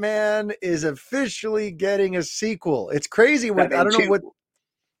Batman is officially getting a sequel. It's crazy what I Batman don't know 2. what.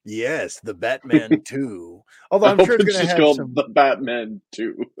 Yes, the Batman 2. Although I I'm hope sure it's it's going to just have called some the Batman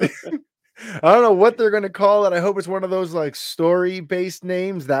 2. I don't know what they're going to call it. I hope it's one of those like story-based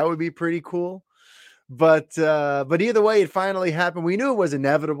names. That would be pretty cool. But either way, it finally happened. We knew it was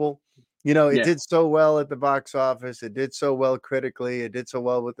inevitable. You know, it Yeah. did so well at the box office. It did so well critically. It did so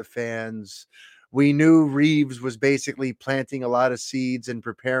well with the fans. We knew Reeves was basically planting a lot of seeds and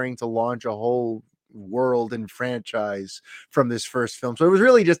preparing to launch a whole world and franchise from this first film. So it was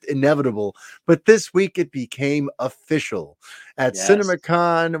really just inevitable. But this week it became official. At Yes.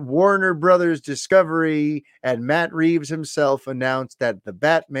 CinemaCon, Warner Brothers Discovery and Matt Reeves himself announced that the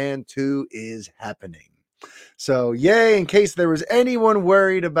Batman 2 is happening. So, yay, in case there was anyone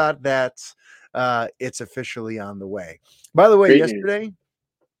worried about that, it's officially on the way. By the way, Great news. yesterday,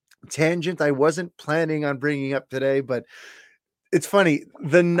 tangent I wasn't planning on bringing up today, but it's funny.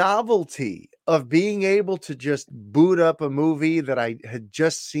 The novelty of being able to just boot up a movie that I had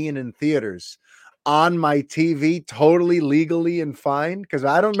just seen in theaters on my TV totally legally and fine. Because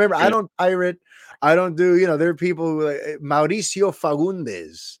I don't remember, I Yeah. don't pirate, I don't do, there are people who, Mauricio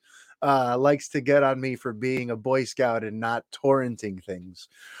Fagundes likes to get on me for being a Boy Scout and not torrenting things.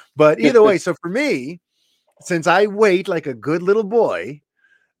 But either way, so for me, since I wait like a good little boy,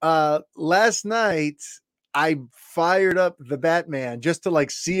 last night I fired up the Batman just to like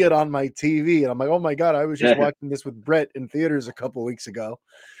see it on my TV. And I'm like, oh my God, I was just Yeah. watching this with Brett in theaters a couple weeks ago.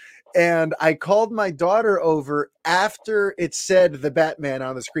 And I called my daughter over after it said the Batman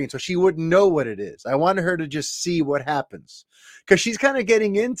on the screen so she wouldn't know what it is. I wanted her to just see what happens because she's kind of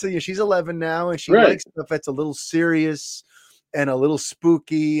getting into, she's 11 now and she Right. likes stuff that's a little serious and a little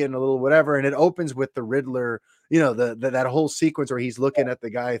spooky and a little whatever. And it opens with the Riddler, that whole sequence where he's looking at the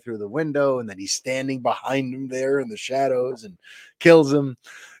guy through the window and then he's standing behind him there in the shadows and kills him.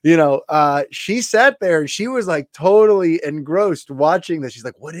 She sat there and she was like totally engrossed watching this. She's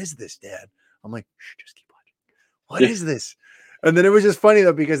like, "What is this, Dad?" I'm like, "Shh, just keep watching. What Yeah. is this?" And then it was just funny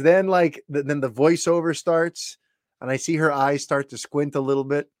though, because then then the voiceover starts and I see her eyes start to squint a little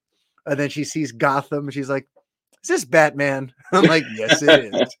bit. And then she sees Gotham and she's like, "Is this Batman?" I'm like, "Yes, it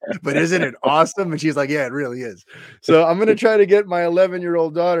is. But isn't it awesome?" And she's like, "Yeah, it really is." So I'm going to try to get my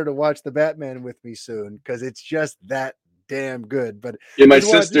 11-year-old daughter to watch the Batman with me soon because it's just that damn good. But Yeah, my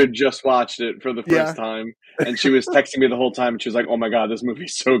just want sister just watched it for the yeah, first time, and she was texting me the whole time. And she was like, "Oh my god, this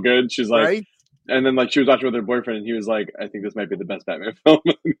movie's so good." She's like, right? and then like she was watching with her boyfriend, and he was like, "I think this might be the best Batman film."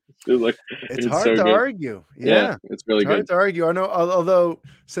 She was like, It's "It's hard so to good." argue. Yeah, Yeah. it's It's really hard good. to argue. I know, although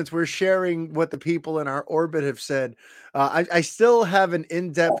since we're sharing what the people in our orbit have said, I still have an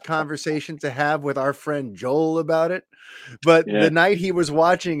in-depth conversation to have with our friend Joel about it. But Yeah, the night he was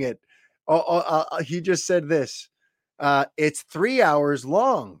watching it, he just said this: "It's 3 hours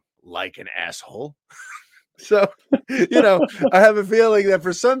long, like an asshole." So, I have a feeling that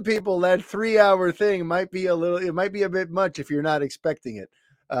for some people, that 3 hour thing might be it might be a bit much if you're not expecting it.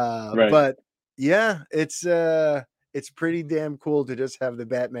 right. But yeah, it's pretty damn cool to just have the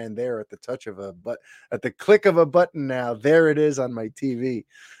Batman there at the touch of at the click of a button. Now there it is on my TV.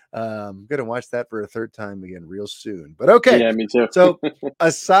 I'm gonna watch that for a third time again real soon. But okay, Yeah, me too. so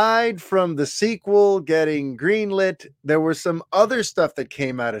aside from the sequel getting greenlit, there was some other stuff that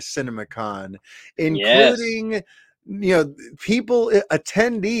came out of CinemaCon, Yes. including people,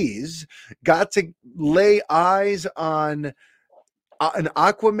 attendees got to lay eyes on an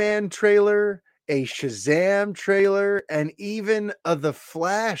Aquaman trailer, a Shazam trailer, and even the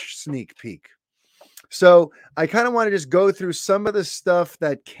Flash sneak peek. So I kind of want to just go through some of the stuff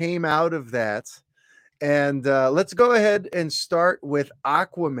that came out of that. And let's go ahead and start with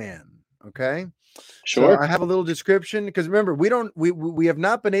Aquaman. Okay. So Sure. I have a little description because remember, we have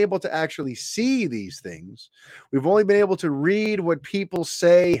not been able to actually see these things. We've only been able to read what people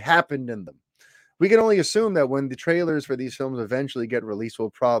say happened in them. We can only assume that when the trailers for these films eventually get released, we'll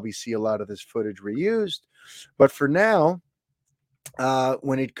probably see a lot of this footage reused. But for now,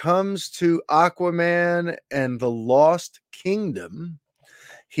 when it comes to Aquaman and the Lost Kingdom,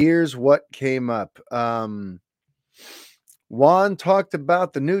 here's what came up. Juan talked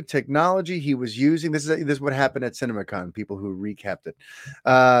about the new technology he was using. This is what happened at CinemaCon. People who recapped it.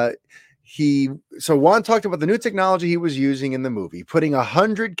 Juan talked about the new technology he was using in the movie, putting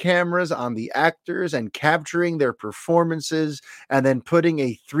 100 cameras on the actors and capturing their performances, and then putting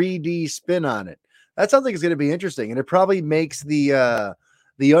a 3D spin on it. That sounds like it's going to be interesting, and it probably makes the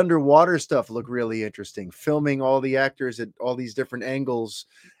underwater stuff look really interesting. Filming all the actors at all these different angles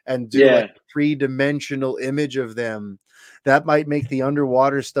and do like Yeah. a 3-dimensional image of them. That might make the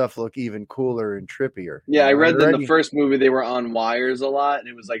underwater stuff look even cooler and trippier. Yeah, I And read that in the already, first movie they were on wires a lot and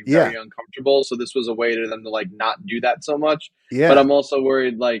it was like yeah, very uncomfortable. So this was a way to them to like not do that so much. But yeah. I'm also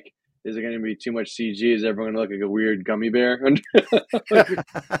worried like, is it going to be too much CG? Is everyone going to look like a weird gummy bear?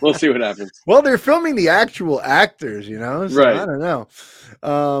 We'll see what happens. Well, they're filming the actual actors, so I Right. don't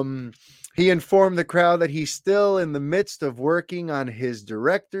know. He informed the crowd that he's still in the midst of working on his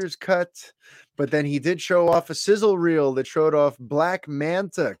director's cut, but then he did show off a sizzle reel that showed off Black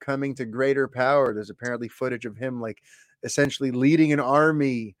Manta coming to greater power. There's apparently footage of him like essentially leading an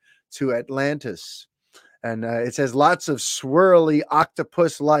army to Atlantis. And it says lots of swirly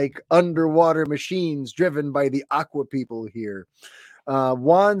octopus like underwater machines driven by the aqua people here.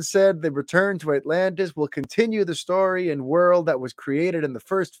 Juan said the return to Atlantis will continue the story and world that was created in the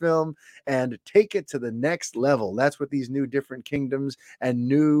first film and take it to the next level. That's with these new different kingdoms and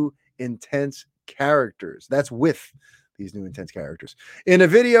new intense characters. That's with these new intense characters. In a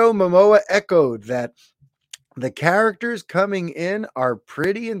video, Momoa echoed that the characters coming in are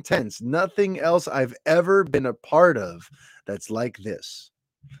pretty intense. Nothing else I've ever been a part of that's like this.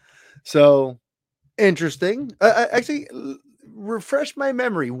 So interesting. Actually, refresh my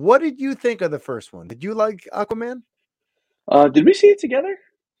memory. What did you think of the first one? Did you like Aquaman? Did we see it together?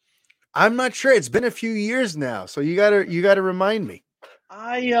 I'm not sure. It's been a few years now, so you gotta remind me.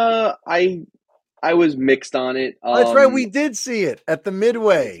 I was mixed on it. Oh, that's right. We did see it at the See it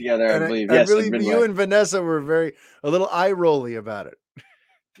Midway, together, I and believe. I Yes, at really, you Midway. and Vanessa were a little eye rolly about it.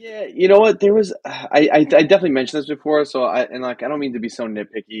 Yeah, you know what? There was I definitely mentioned this before, so I don't mean to be so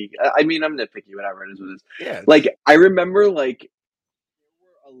nitpicky. I mean I'm nitpicky, whatever it is what it is. Yeah, Like I remember like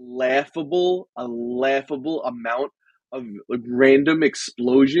a laughable amount of like random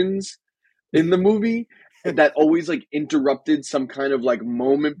explosions in the movie that always like interrupted some kind of like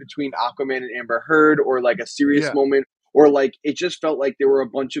moment between Aquaman and Amber Heard or like a serious yeah, moment or like it just felt like there were a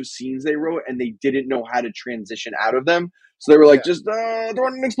bunch of scenes they wrote and they didn't know how to transition out of them. So they were like yeah, just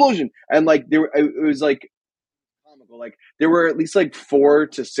throwing an explosion and like it was like comical. Like there were at least like 4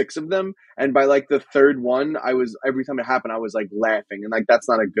 to 6 of them, and by like the third one, I was every time it happened, I was like laughing, and like that's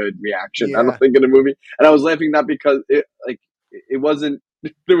not a good reaction. I don't yeah, think in a movie, and I was laughing not because it wasn't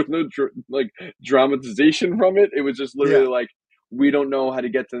there was no like dramatization from it. It was just yeah. literally like we don't know how to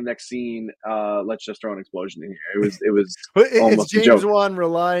get to the next scene. Let's just throw an explosion in here. It was But it's almost a James joke. Wan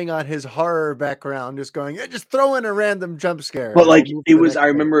relying on his horror background, just going, yeah, just throw in a random jump scare, But and we'll like move it to the was, next I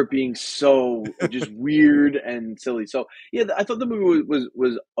thing. remember it being so just weird and silly. So yeah, I thought the movie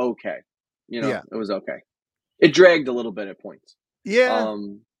was okay. You know, Yeah, it was okay. It dragged a little bit at points. yeah.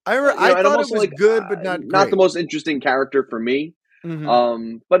 Um, I but I and I'm thought it also was like good, but not not the great. most interesting character for me.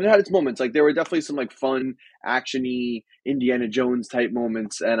 Hmm. But it had its moments. Like there were definitely some like fun, actiony Indiana Jones type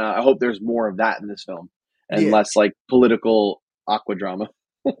moments, and I hope there's more of that in this film and Yeah. less like political aqua drama.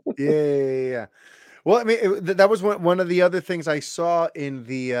 Yeah. Well, I mean, that was one of the other things I saw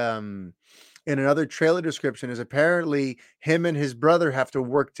in another trailer description is apparently him and his brother have to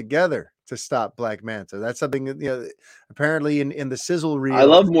work together to stop Black Manta. That's something that, apparently in the sizzle I reel.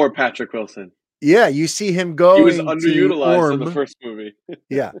 love more Patrick Wilson. Yeah, you see him He was going to underutilized in the Orm. first movie.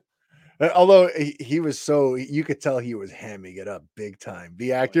 Yeah. Although he was so you could tell he was hamming it up big time.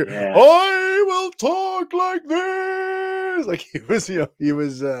 The Oh actor, yeah. "I will talk like this." Like he was, he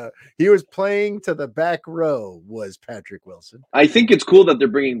was playing to the back row was Patrick Wilson. I think it's cool that they're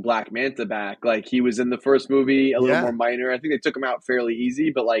bringing Black Manta back. Like he was in the first movie, a little Yeah. more minor. I think they took him out fairly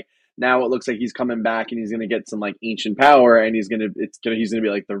easy, but like now it looks like he's coming back and he's gonna get some like ancient power, and he's gonna be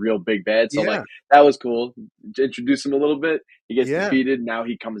like the real big bad. So like Yeah. that was cool. To introduce him a little bit. He gets Yeah. defeated. Now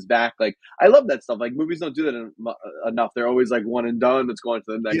he comes back. Like I love that stuff. Like movies don't do that enough. They're always like one and done. Let's go on to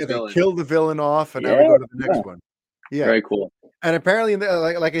the Yeah, next they villain. killed the villain off, and now we Yeah, go to the yeah. next one. Yeah. Very cool. And apparently,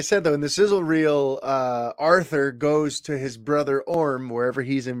 like I said, though, in the sizzle reel, Arthur goes to his brother Orm wherever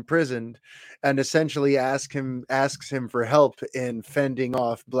he's imprisoned, and essentially asks him for help in fending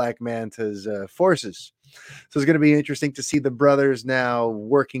off Black Manta's forces. So it's going to be interesting to see the brothers now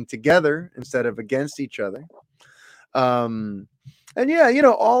working together instead of against each other. And yeah,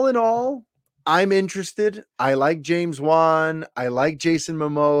 all in all, I'm interested. I like James Wan. I like Jason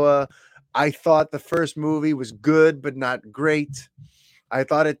Momoa. I thought the first movie was good, but not great. I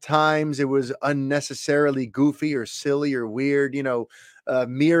thought at times it was unnecessarily goofy or silly or weird.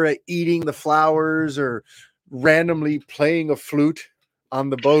 Mira eating the flowers or randomly playing a flute on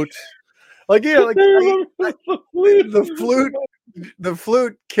the boat. Like, yeah, like the flute, the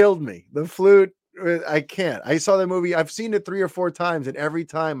flute killed me. The flute, I can't. I saw the movie. I've seen it 3 or 4 times, and every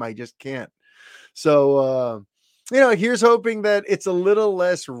time I just can't. So, here's hoping that it's a little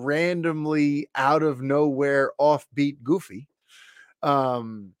less randomly out of nowhere, offbeat, goofy.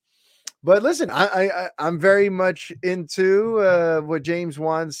 But listen, I'm very much into what James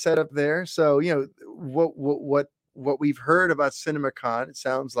Wan set up there. So what we've heard about CinemaCon, it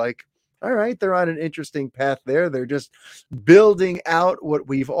sounds like all right, they're on an interesting path there. They're just building out what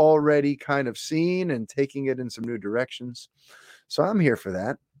we've already kind of seen and taking it in some new directions. So I'm here for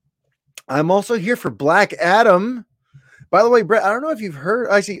that. I'm also here for Black Adam. By the way, Brett, I don't know if you've heard.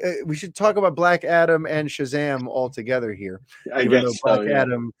 I see. We should talk about Black Adam and Shazam all together here, I even though guess so. Black Yeah.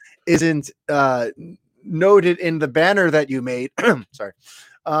 Adam isn't noted in the banner that you made. Sorry, sorry.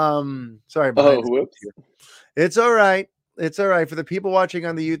 Oh, Behind the scenes whoops. here. It's all right. It's all right for the people watching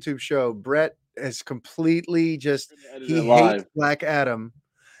on the YouTube show. Brett has completely he hates Black Adam,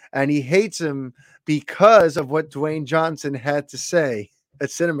 and he hates him because of what Dwayne Johnson had to say at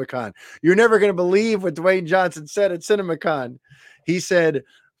CinemaCon. You're never going to believe what Dwayne Johnson said at CinemaCon. He said,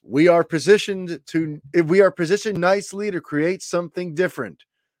 we are positioned nicely to create something different.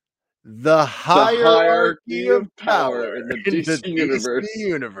 The hierarchy of power in the in the DC DC universe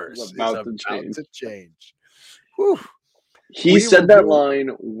universe is about about to change. to change. Whew. He said that line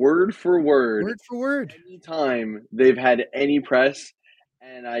word for word. Word for word. Anytime they've had any press,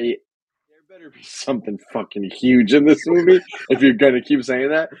 and there better be something fucking huge in this movie if you're gonna keep saying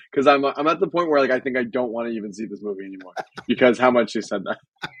that. Because I'm at the point where like I think I don't want to even see this movie anymore because how much you said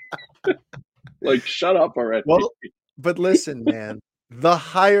that. Like, shut up already. Well, but listen, man, the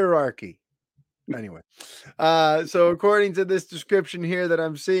hierarchy. Anyway, so according to this description here that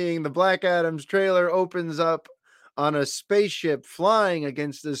I'm seeing, the Black Adam's trailer opens up on a spaceship flying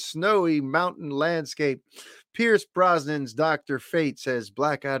against a snowy mountain landscape. Pierce Brosnan's Dr. Fate says,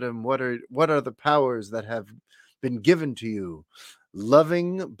 Black Adam, what are the powers that have been given to you?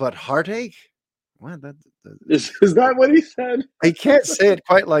 Loving but heartache? What? Is that what he said? I can't say it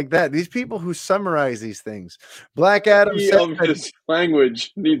quite like that. These people who summarize these things. Black Adam said his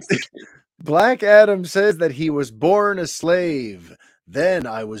language needs to change. Black Adam says that he was born a slave. Then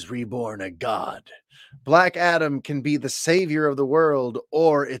I was reborn a god. Black Adam can be the savior of the world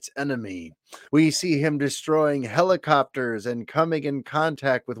or its enemy. We see him destroying helicopters and coming in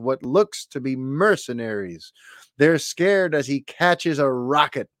contact with what looks to be mercenaries. They're scared as he catches a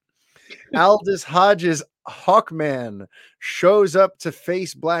rocket. Aldous Hodges' Hawkman shows up to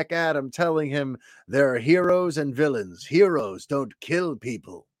face Black Adam, telling him there are heroes and villains. Heroes don't kill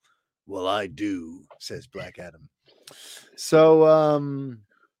people. Well, I do, says Black Adam. So,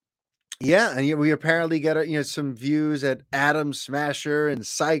 yeah, and we apparently get some views at Atom Smasher and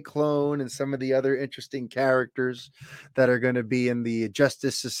Cyclone and some of the other interesting characters that are going to be in the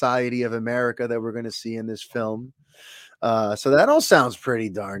Justice Society of America that we're going to see in this film. So that all sounds pretty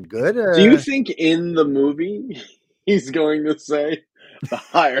darn good. Do you think in the movie he's going to say the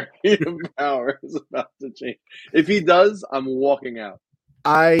hierarchy of power is about to change? If he does, I'm walking out.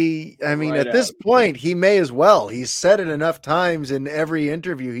 I mean, at this point, he may as well. He's said it enough times in every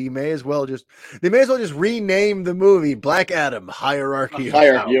interview. They may as well just rename the movie Black Adam Hierarchy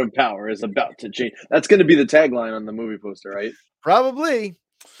of Power is about to change. That's going to be the tagline on the movie poster, right? Probably.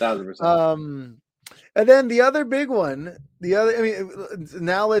 1,000%. Um, and then the other big one, I mean,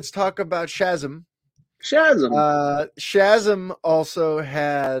 now let's talk about Shazam. Shazam. Shazam also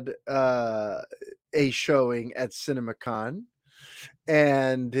had a showing at CinemaCon,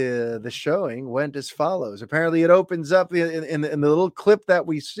 and the showing went as follows. Apparently, it opens up in the little clip that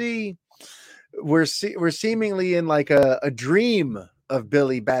we see. We're seemingly in like a dream of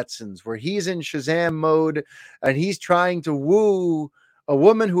Billy Batson's, where he's in Shazam mode and he's trying to woo a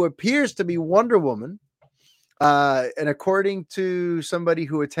woman who appears to be Wonder Woman. And according to somebody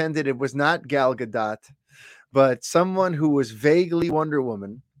who attended, it was not Gal Gadot, but someone who was vaguely Wonder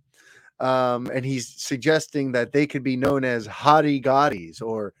Woman. And he's suggesting that they could be known as Hottie Gotties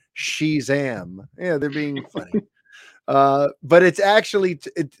or Shazam. Yeah, they're being funny. But it's actually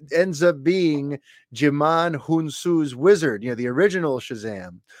it ends up being Jiman Hunsu's wizard, the original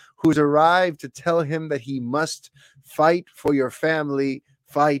Shazam, who's arrived to tell him that he must fight for your family,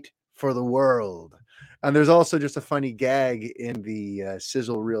 fight for the world. And there's also just a funny gag in the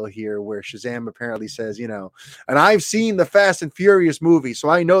sizzle reel here where Shazam apparently says, and I've seen the Fast and Furious movie, so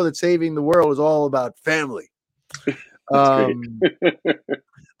I know that saving the world is all about family. That's great.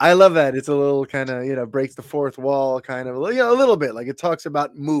 I love that. It's a little kind of, breaks the fourth wall kind of, a little bit like it talks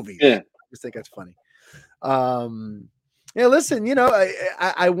about movies. Yeah. I just think that's funny. Listen,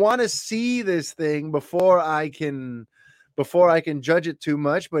 I want to see this thing before I can judge it too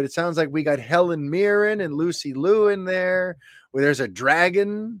much, but it sounds like we got Helen Mirren and Lucy Liu in there where there's a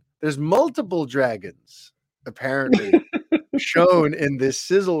dragon. There's multiple dragons apparently shown in this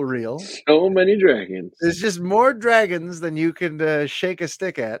sizzle reel. So many dragons. There's just more dragons than you can shake a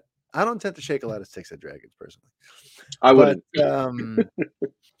stick at. I don't tend to shake a lot of sticks at dragons personally. I wouldn't.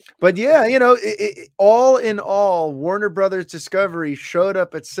 But yeah, all in all, Warner Brothers Discovery showed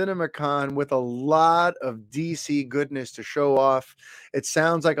up at CinemaCon with a lot of DC goodness to show off. It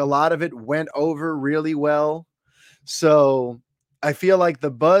sounds like a lot of it went over really well. So I feel like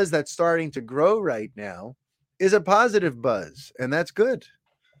the buzz that's starting to grow right now is a positive buzz, and that's good.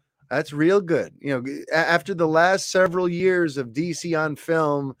 That's real good. After the last several years of DC on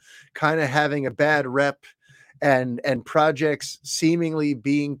film kind of having a bad rep and projects seemingly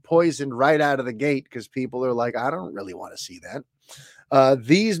being poisoned right out of the gate because people are like, I don't really want to see that.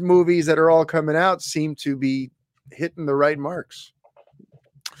 These movies that are all coming out seem to be hitting the right marks.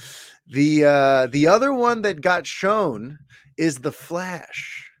 The other one that got shown is The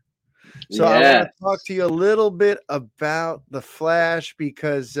Flash. So I want to talk to you a little bit about The Flash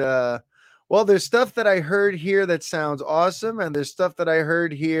because, there's stuff that I heard here that sounds awesome, and there's stuff that I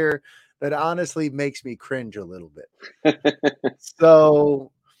heard here that honestly makes me cringe a little bit.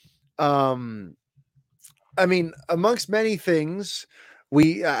 So, I mean, amongst many things,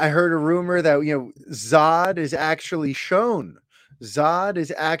 I heard a rumor that Zod is actually shown. Zod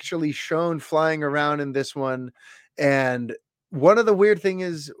is actually shown flying around in this one, and one of the weird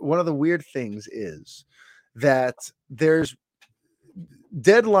things is that there's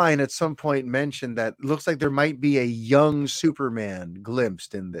Deadline at some point mentioned that looks like there might be a young Superman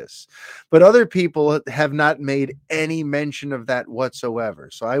glimpsed in this, but other people have not made any mention of that whatsoever.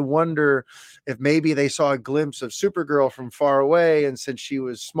 So I wonder if maybe they saw a glimpse of Supergirl from far away, and since she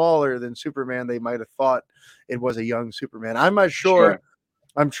was smaller than Superman, they might have thought it was a young Superman. I'm not sure.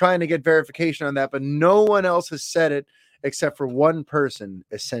 I'm trying to get verification on that, but no one else has said it except for one person,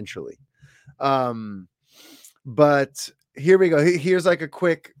 essentially. But here we go. Here's like a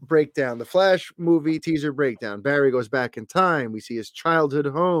quick breakdown. The Flash movie teaser breakdown. Barry goes back in time. We see his childhood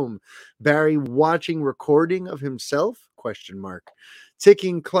home. Barry watching recording of himself? ?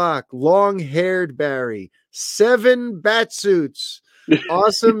 Ticking clock. Long-haired Barry. 7 bat suits.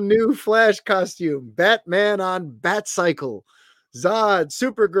 Awesome new Flash costume. Batman on Batcycle. Zod,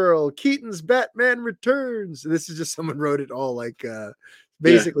 Supergirl, Keaton's Batman Returns. This is just someone wrote it all like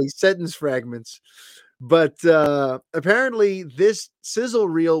basically sentence fragments. But apparently this sizzle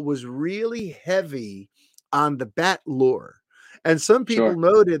reel was really heavy on the Bat lore. And some people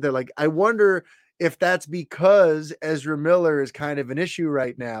noted, they're like, I wonder if that's because Ezra Miller is kind of an issue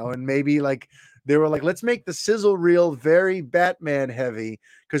right now. And maybe like they were like, let's make the sizzle reel very Batman heavy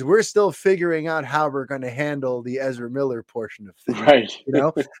because we're still figuring out how we're going to handle the Ezra Miller portion of things. Right.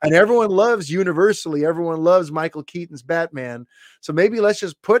 And everyone loves everyone loves Michael Keaton's Batman. So maybe let's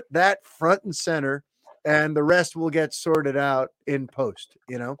just put that front and center and the rest will get sorted out in post,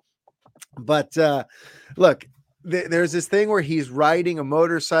 But look, there's this thing where he's riding a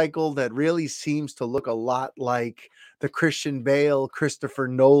motorcycle that really seems to look a lot like the Christian Bale, Christopher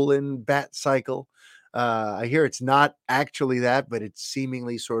Nolan Bat cycle. I hear it's not actually that, but it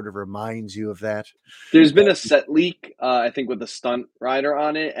seemingly sort of reminds you of that. There's been a set leak, I think, with the stunt rider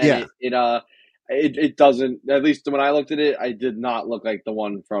on it, and Yeah. it doesn't. At least when I looked at it, I did not look like the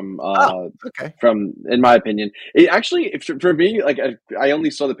one Oh, okay. from, in my opinion. It actually, if, for me, like I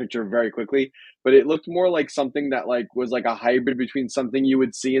only saw the picture very quickly, but it looked more like something that like was like a hybrid between something you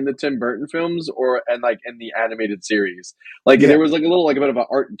would see in the Tim Burton films or and like in the animated series. Like Yeah. there was like a little like a bit of an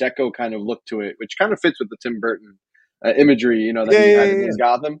Art Deco kind of look to it, which kind of fits with the Tim Burton imagery, that Yeah, he yeah, had in yeah, his yeah.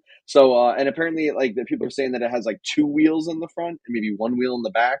 Gotham. So, and apparently, like the people are saying that it has like two wheels in the front and maybe one wheel in the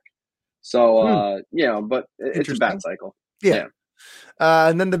back. So, Hmm, but it's a bat interesting. cycle. Yeah. Yeah,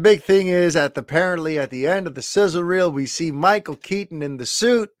 And then the big thing is apparently at the end of the sizzle reel, we see Michael Keaton in the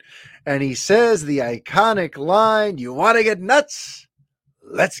suit, and he says the iconic line, "You want to get nuts?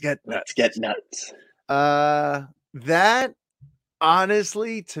 Let's get let's get nuts." nuts. That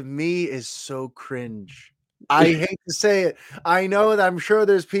honestly to me is so cringe. I hate to say it. I know that I'm sure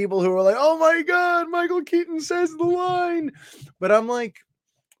there's people who are like, "Oh my god, Michael Keaton says the line," but I'm like,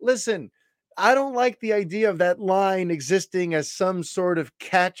 listen, I don't like the idea of that line existing as some sort of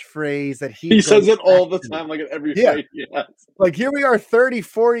catchphrase that he He goes says it back all the to. time, like in every Yeah. fight he has. Like here we are 30,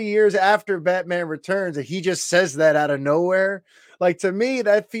 40 years after Batman Returns, and he just says that out of nowhere. Like to me,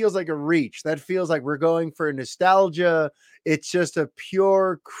 that feels like a reach. That feels like we're going for nostalgia. It's just a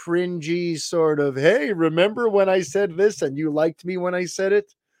pure cringy sort of, hey, remember when I said this and you liked me when I said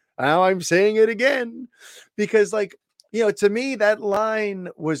it? Now I'm saying it again. Because, like, to me, that line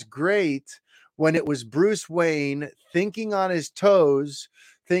was great when it was Bruce Wayne thinking on his toes,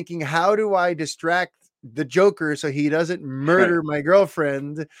 thinking, how do I distract the Joker so he doesn't Right, murder my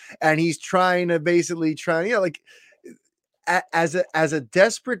girlfriend? And he's trying to basically like as a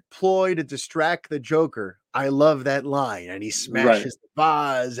desperate ploy to distract the Joker. I love that line. And he right. smashes the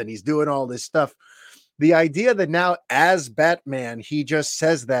vase and he's doing all this stuff. The idea that now as Batman, he just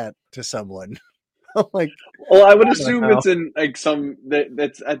says that to someone. I'm like, Well, I would I don't assume know. it's in like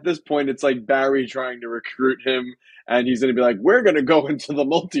that's at this point it's like Barry trying to recruit him, and he's going to be like, "We're going to go into the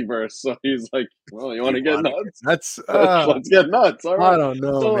multiverse." So he's like, "Well, you want You to get want to get nuts? nuts? Let's get nuts." All I right. don't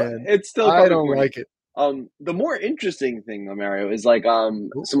know, So man. it's still I kind of don't corny. like it. The more interesting thing, though, Mario, is like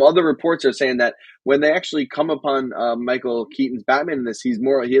some other reports are saying that when they actually come upon Michael Keaton's Batman in this, he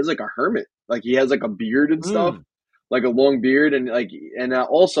has like a hermit, like he has like a beard and stuff, Mm. like a long beard, and like and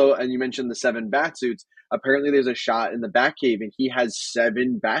also, and you mentioned the seven bat suits. Apparently, there's a shot in the Batcave, and he has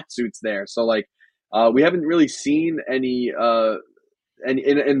seven bat suits there. So like, we haven't really seen any and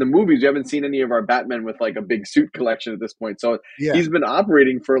in the movies we haven't seen any of our Batmen with like a big suit collection at this point. So Yeah. he's been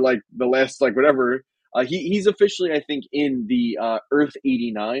operating for like the last like whatever. He's officially I think in the Earth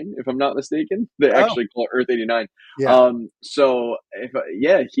 89 if I'm not mistaken. They Oh, actually call it Earth 89. yeah. So if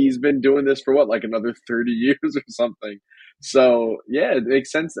yeah, he's been doing this for what like another 30 years or something. So yeah, it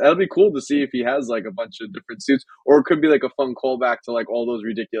makes sense. That'll be cool to see if he has like a bunch of different suits, or it could be like a fun callback to like all those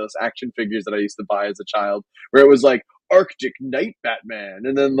ridiculous action figures that I used to buy as a child, where it was like Arctic Night Batman,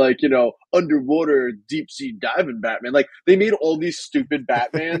 and then like underwater deep sea diving Batman. Like they made all these stupid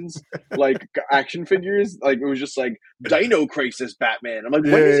Batmans like action figures. Like it was just like Dino Crisis Batman. I'm like,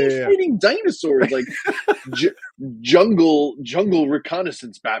 Yeah, when is he yeah, yeah. fighting dinosaurs? Like j- jungle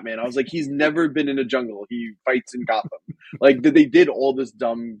reconnaissance Batman. I was like, he's never been in a jungle. He fights in Gotham. Like they did all this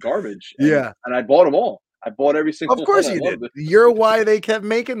dumb garbage, and Yeah. I bought them all. I bought every Of single one. course I you loved did. it. You're why they kept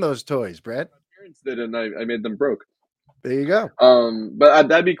making those toys, Brett. My parents did, and I made them broke. There you go. But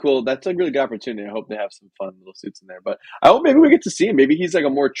that'd be cool. That's a really good opportunity. I hope they have some fun little suits in there. But I hope maybe we get to see him. Maybe he's like a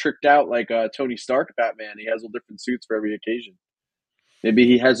more tricked out, like Tony Stark Batman. He has all different suits for every occasion. Maybe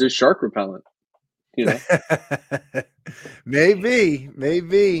he has his shark repellent. You know, Maybe.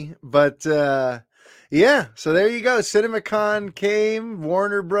 But yeah, so there you go. CinemaCon came.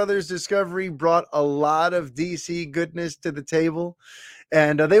 Warner Brothers Discovery brought a lot of DC goodness to the table.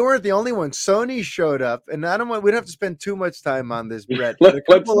 And they weren't the only ones. Sony showed up, and I don't want we don't have to spend too much time on this, Brett. But a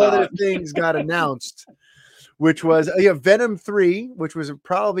let's couple other not. things got announced, which was Venom 3, which was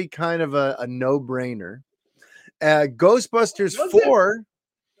probably kind of a no-brainer. Ghostbusters Was it? 4,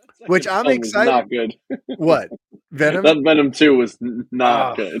 That which second I'm film was excited. not good. What? Venom? That Venom 2 was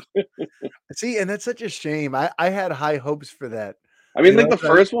not Oh, good. see, and that's such a shame. I had high hopes for that. I mean, like the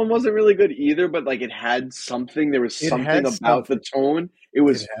first one wasn't really good either, but like it had something. There was It something had about the something. tone. It It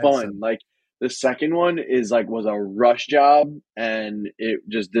was had fun. something. Like the second one is like was a rush job, and it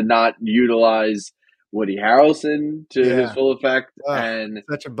just did not utilize Woody Harrelson to his Yeah. full effect, Oh, and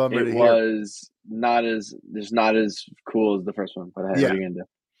such a bummer it to hear. was not as cool as the first one. But hey, what Yeah. are you gonna do?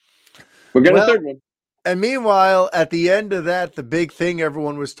 We're getting a Well, third one. And meanwhile, at the end of that, the big thing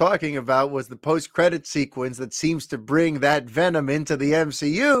everyone was talking about was the post-credit sequence that seems to bring that Venom into the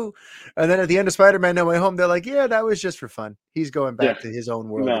MCU. And then at the end of Spider-Man No Way Home, they're like, yeah, that was just for fun. He's going Yeah, back to his own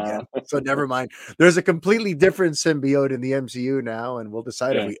world nah, again. So never mind. There's a completely different symbiote in the MCU now, and we'll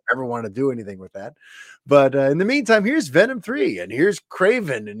decide if yeah, we ever want to do anything with that. But in the meantime, here's Venom 3, and here's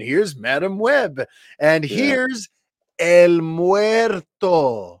Craven, and here's Madam Web, and yeah. here's El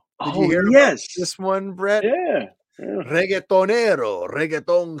Muerto. Did you Oh hear about yes, this one, Brett? yeah, yeah.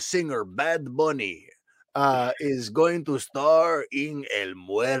 Reggaeton singer Bad Bunny is going to star in El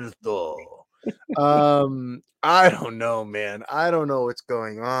Muerto. I don't know, man. I don't know what's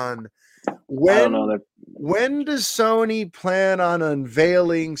going on. I don't know When that. when does Sony plan on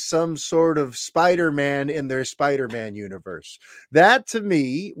unveiling some sort of Spider-Man in their Spider-Man universe? That to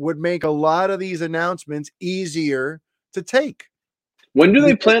me would make a lot of these announcements easier to take. When do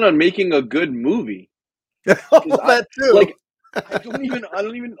they Because plan on making a good movie? Because all that too. like, I don't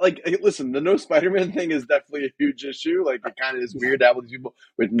even like. Hey, listen, the no Spider-Man thing is definitely a huge issue. Like, it kind of is weird to have all these people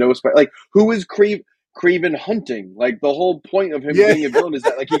with no Spider. Like, who is Craven hunting? Like, the whole point of him Yeah, being a villain is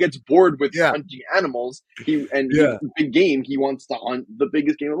that like he gets bored with yeah, hunting animals. He yeah, big game. He wants to hunt the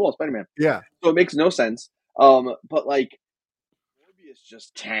biggest game of all, Spider-Man. yeah. So it makes no sense. But like Morbius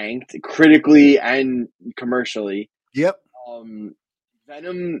just tanked critically and commercially. Yep. Um,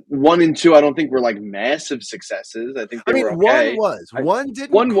 Venom 1 and 2, I don't think were like massive successes. I think I they mean, were okay. I, one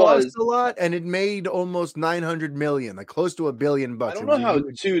didn't one cost was a lot, and it made almost 900 million, like close to I $1 billion. don't It know was a how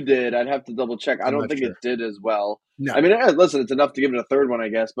huge. 2 did. I'd have to double check. I I'm don't not think sure. it did as well. I No. mean, listen, it's enough to give it a third one, I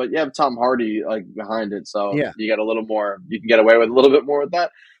guess. But you have Tom Hardy like behind it, so Yeah. you get a little more. You can get away with a little bit more with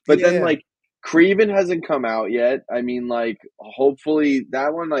that. But Yeah. then Yeah. like Craven hasn't come out yet. I mean, like hopefully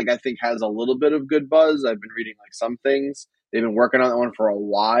that one like I think has a little bit of good buzz. I've been reading like some things. They've been working on that one for a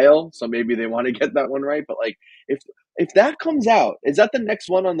while, so maybe they want to get that one right. But like if if that comes out, is that the next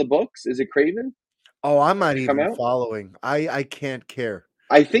one on the books? Is it Craven Oh, I'm that's not going to come even out? following. I can't care.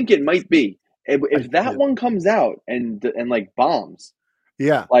 I think it might be. I If that can't. one comes out and like bombs,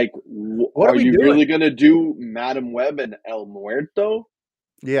 Yeah. like What are are we you doing? really gonna do Madam Web and El Muerto?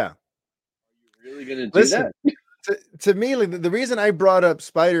 Yeah. Are you really gonna do that? Listen, to me, like the reason I brought up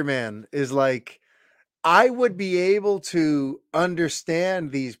Spider-Man is like I would be able to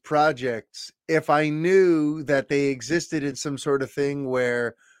understand these projects if I knew that they existed in some sort of thing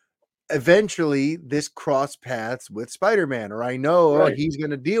where eventually this cross paths with Spider-Man, or I know Right. he's going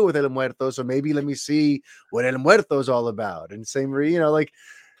to deal with El Muerto, so maybe let me see what El Muerto is all about. And same, like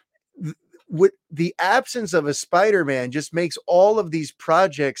with the absence of a Spider-Man just makes all of these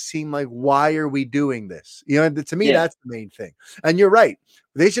projects seem like, why are we doing this? To me, Yeah. that's the main thing. And you're right.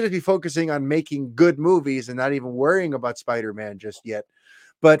 They should be focusing on making good movies and not even worrying about Spider-Man just yet.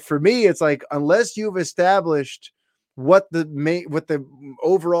 But for me, it's like, unless you've established what the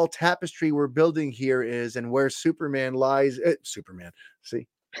overall tapestry we're building here is and where Superman lies, Superman, see,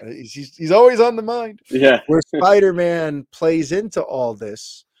 he's always on the mind, Yeah. where Spider-Man plays into all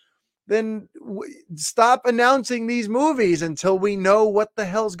this, then stop announcing these movies until we know what the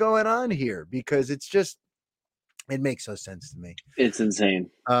hell's going on here, because it makes no sense to me. It's insane.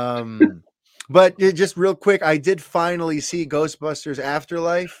 Um, but just real quick, I did finally see Ghostbusters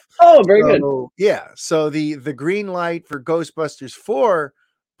Afterlife. Oh, very good. So yeah, so the green light for Ghostbusters 4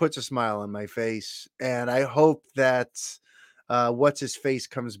 puts a smile on my face, and I hope that what's his face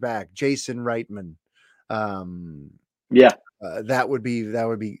comes back, Jason Reitman. Um, Yeah.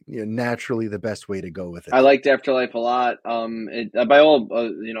 naturally the best way to go with I it. liked Afterlife a lot. By all,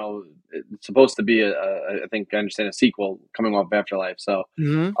 it's supposed to be I think I understand a sequel coming off Afterlife. So,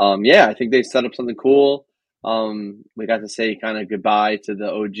 Mhm. yeah, I think they set up something cool. We got to say kind of goodbye to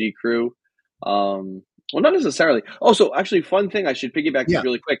the OG crew. Well, not necessarily. Also, actually, fun thing I should piggyback this Yeah.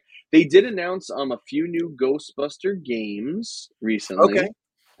 really quick. They did announce a few new Ghostbuster games Okay. recently.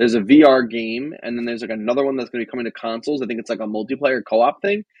 There's a VR game, and then there's like another one that's going to be coming to consoles. I think it's like a multiplayer co-op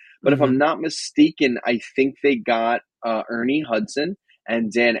thing. But if I'm Mhm. not mistaken, I think they got Ernie Hudson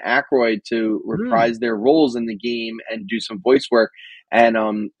and Dan Aykroyd to Mm. reprise their roles in the game and do some voice work. And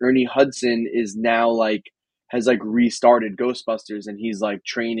Ernie Hudson is now like has like restarted Ghostbusters, and he's like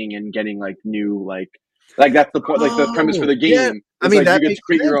training and getting like new like that's the point. Like the premise for Oh, the yeah. game I is mean, like you that get to makes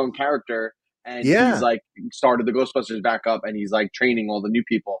create your sense. own character, and he's Yeah, like started the Ghostbusters back up, and he's like training all the new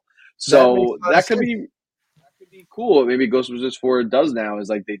people. that makes So a lot of sense. that could be cool. Maybe Ghostbusters 4 does now is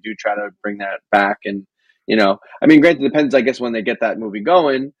like they do try to bring that back. And, I mean, granted, it depends, I guess, when they get that movie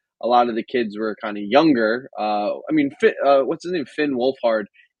going. A lot of the kids were kind of younger. I mean, what's his name? Finn Wolfhard.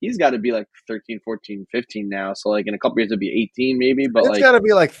 He's got to be like 13, 14, 15 now. So, like, in a couple years, it'll be 18 maybe. But, It's like, gotta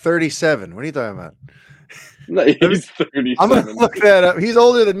be like 37. What are you talking about? No, Let me- he's I'm gonna 37. look that up. He's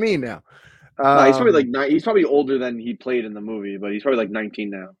older than me now. No, he's probably like Um, he's probably older than he played in the movie, but he's probably like 19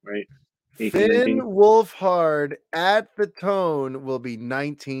 now, right? 18, Finn 19. Wolfhard at the tone will be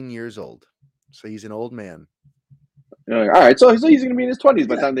 19 years old. So he's an old man. All right, so he's gonna be in his 20s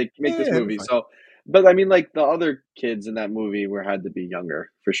by the Yeah. time they make Yeah, this it'll be movie. fine. So, but I mean, like the other kids in that movie were had to be younger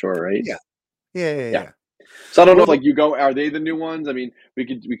for sure, right? Yeah. Yeah, yeah, Yeah. yeah. So I don't know, Well, like you go, are they the new ones? I mean, we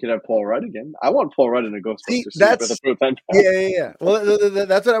could have Paul Rudd again. I want Paul Rudd in a see, Ghostbuster suit with a that's proton pack. yeah, yeah, yeah. Well,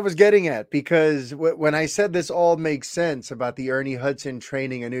 that's what I was getting at because when I said this all makes sense about the Ernie Hudson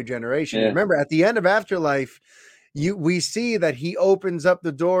training a new generation. Yeah, Remember, at the end of Afterlife, we see that he opens up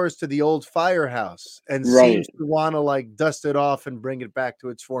the doors to the old firehouse and seems right. to want to like dust it off and bring it back to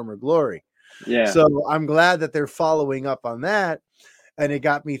its former glory. Yeah, So I'm glad that they're following up on that. And it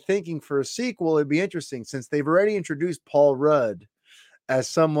got me thinking for a sequel, it'd be interesting since they've already introduced Paul Rudd as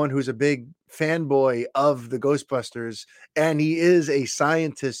someone who's a big fanboy of the Ghostbusters, and he is a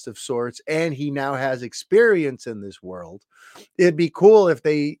scientist of sorts, and he now has experience in this world. It'd be cool if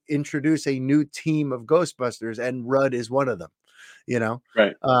they introduce a new team of Ghostbusters, and Rudd is one of them. You know,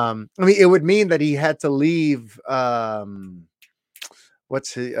 right. I mean, it would mean that he had to leave.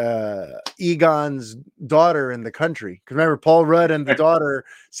 What's Egon's daughter in the country? Because remember, Paul Rudd and the daughter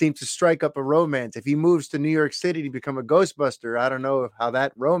seem to strike up a romance. If he moves to New York City to become a Ghostbuster, I don't know how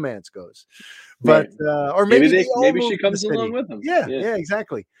that romance goes. But Right. or maybe they all Maybe move she to the comes along city. with him. Yeah, Yeah. yeah,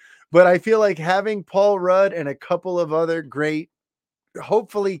 exactly. But I feel like having Paul Rudd and a couple of other great,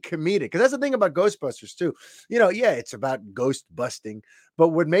 hopefully comedic, because that's the thing about Ghostbusters too. Yeah, it's about ghost busting, but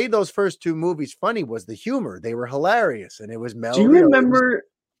what made those first two movies funny was the humor. They were hilarious, and it was Do you it was remember?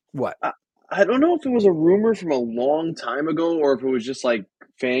 what? I, I don't know if it was a rumor from a long time ago or if it was just like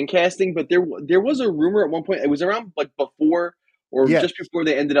fan casting, but there was a rumor at one point. It was around like before or Yes. just before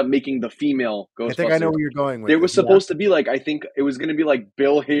they ended up making the female I think I know Ghostbusters. where you're going with There was this. Yeah. supposed to be like I think it was going to be like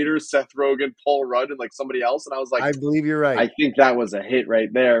Bill Hader, Seth Rogen, Paul Rudd, and like somebody else, and I was like, I believe you're right. I think that was a hit right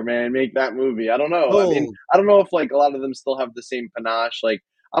there, man. Make that movie. I don't know. I mean, Sold. I don't know if like a lot of them still have the same panache. Like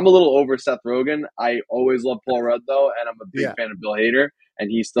I'm a little over Seth Rogen. I always love Paul Rudd though, and I'm a big Yeah. fan of Bill Hader,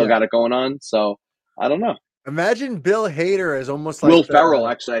 and he's still Yeah. got it going on. So I don't know. Imagine Bill Hader as almost Will like the Ferrell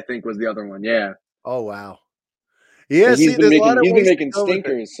actually, I think, was the other one. Yeah, oh wow. Yeah, and see, there's a lot of he's been ways to making go with it.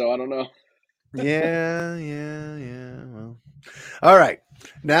 stinkers. So I don't know. Yeah, yeah, yeah. Well. All right.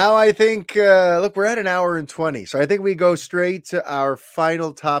 Now I think look, we're at an hour and 20. So I think we go straight to our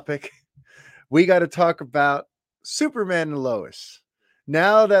final topic. We got to talk about Superman and Lois.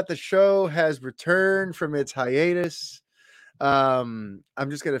 Now that the show has returned from its hiatus, I'm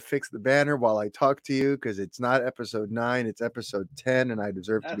just gonna fix the banner while I talk to you because it's not episode 9, it's episode 10, and I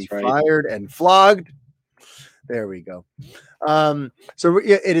deserve to be That's right. fired and flogged. There we go. So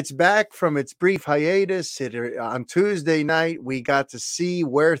it's back from its brief hiatus. On Tuesday night, we got to see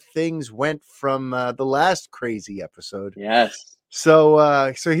where things went from the last crazy episode. Yes.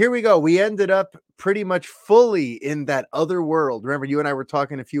 So here we go. We ended up pretty much fully in that other world. Remember, you and I were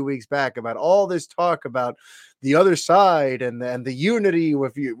talking a few weeks back about all this talk about the other side and the unity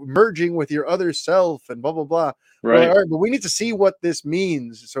with you merging with your other self and blah blah blah. We're like, Right. all right, but we need to see what this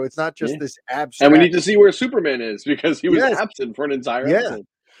means. So it's not Yeah. just this And we need abstract. to see where Superman is because he was Yes, absent for an entire yeah. episode.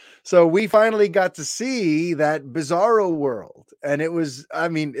 So we finally got to see that bizarro world, and it was, I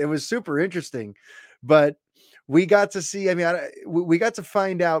mean, it was super interesting. But we got to see, I mean, we got to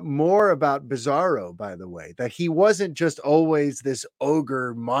find out more about Bizarro, by the way, that he wasn't just always this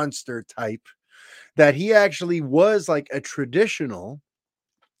ogre monster type, that he actually was like a traditional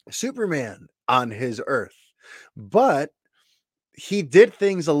Superman on his Earth. But he did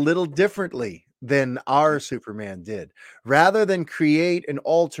things a little differently than our Superman did. Rather than create an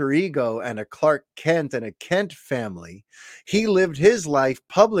alter ego and a Clark Kent and a Kent family, he lived his life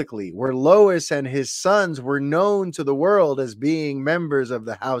publicly, where Lois and his sons were known to the world as being members of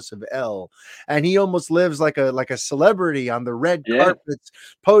the House of L. And he almost lives like a celebrity on the red Yeah. carpets,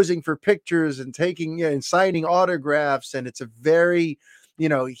 posing for pictures and taking and signing autographs. And it's a very,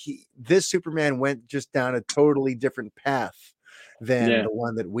 this Superman went just down a totally different path than Yeah. the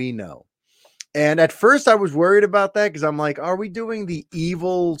one that we know. And at first I was worried about that because I'm like, are we doing the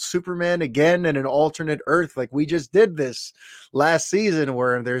evil Superman again in an alternate Earth? Like we just did this last season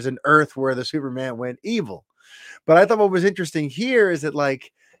where there's an Earth where the Superman went evil. But I thought what was interesting here is that,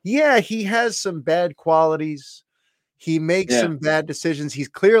 like, yeah, he has some bad qualities. He makes Yeah. some bad decisions. He's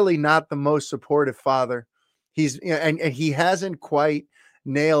clearly not the most supportive father. And he hasn't quite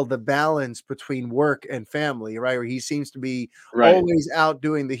nailed the balance between work and family, right? Where he seems to be Right. always out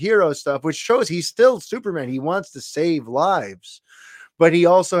doing the hero stuff, which shows he's still Superman. He wants to save lives. but he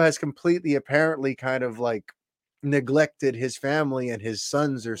also has completely apparently kind of like neglected his family, and his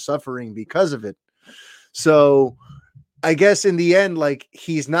sons are suffering because of it. So I guess in the end, like,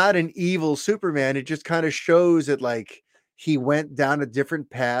 he's not an evil Superman. It just kind of shows that like he went down a different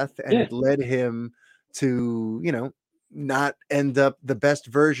path, and Yeah, it led him to, not end up the best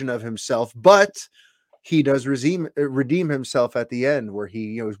version of himself. But he does redeem himself at the end, where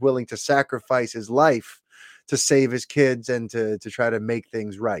he, is willing to sacrifice his life to save his kids and to try to make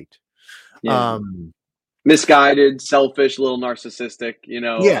things right. yeah. Um, Misguided, selfish, a little narcissistic,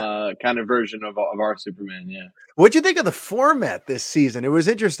 yeah. kind of version of our Superman. Yeah. What'd you think of the format this season? It was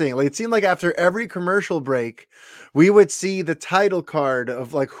interesting. Like, it seemed like after every commercial break, we would see the title card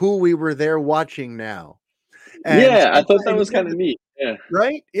of like who we were there watching now. And Yeah, I thought sometimes, that was kind of neat. Yeah.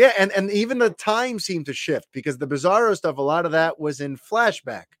 right? Yeah, and even the time seemed to shift, because the Bizarro stuff, a lot of that was in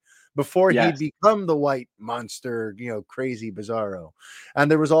flashback before he'd Yes. become the white monster, crazy Bizarro.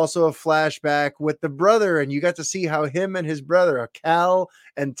 And there was also a flashback with the brother, and you got to see how him and his brother, Cal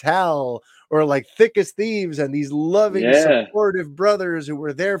and Tal, were like thick as thieves, and these loving, Yeah. supportive brothers who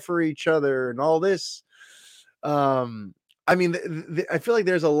were there for each other and all this. Um, I mean, I feel like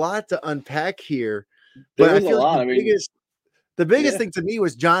there's a lot to unpack here, but There I was a feel like lot. I mean, the biggest yeah. thing to me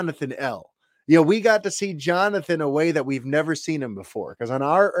was Jonathan L. We got to see Jonathan a way that we've never seen him before. Because on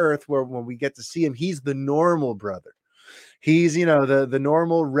our Earth, where when we get to see him, he's the normal brother. He's, the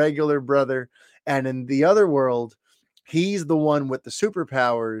normal, regular brother. And in the other world, he's the one with the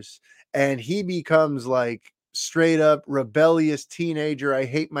superpowers, and he becomes like straight up rebellious teenager. I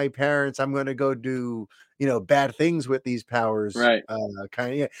hate my parents. I'm going to go do, bad things with these powers. Right.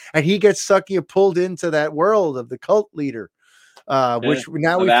 Kind of, yeah. And he gets pulled into that world of the cult leader, Yeah. which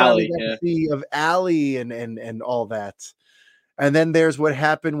now Of we finally Allie. got to Yeah. see of Allie and all that. And then there's what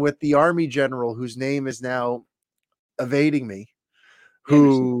happened with the army general, whose name is now evading me, Anderson.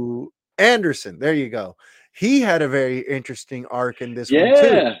 who Anderson, there you go. He had a very interesting arc in this one too,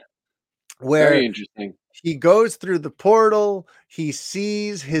 Yeah. Very where interesting. he goes through the portal, he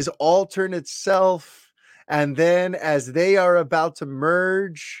sees his alternate self, and then as they are about to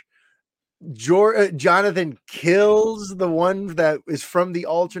merge, Jonathan kills the one that is from the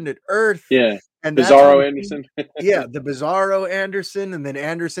alternate Earth, Yeah. and that's when Bizarro Anderson. the Bizarro Anderson, and then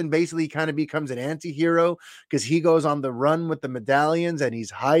Anderson basically kind of becomes an anti-hero because he goes on the run with the medallions and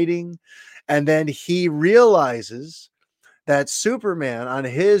he's hiding, and then he realizes that Superman on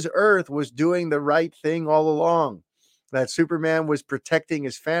his Earth was doing the right thing all along. That Superman was protecting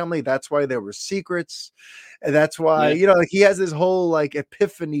his family. That's why there were secrets. And that's why, Yeah. like, he has this whole like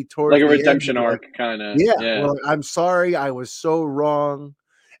epiphany Like towards a the end. redemption arc, kind of. Yeah, Yeah. well, I'm sorry, I was so wrong,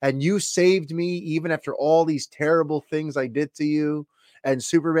 and you saved me even after all these terrible things I did to you. And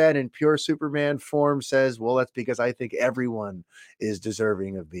Superman in pure Superman form says, well, that's because I think everyone is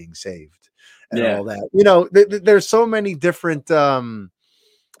deserving of being saved and Yeah. all that. There's so many different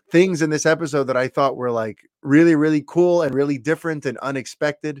things in this episode that I thought were like really, really cool and really different and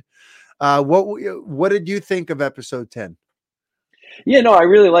unexpected. What did you think of episode 10? Yeah, no, I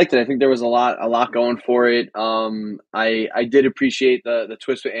really liked it. I think there was a lot going for it. I did appreciate the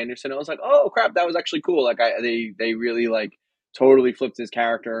twist with Anderson. I was like, oh crap, that was actually cool. Like, they really like totally flipped his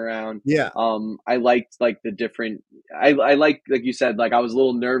character around. Yeah. I liked like the different. I like you said, like I was a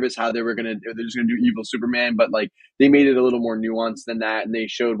little nervous how they're just gonna do evil Superman, but like they made it a little more nuanced than that, and they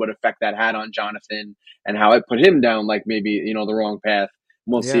showed what effect that had on Jonathan and how it put him down like maybe the wrong path.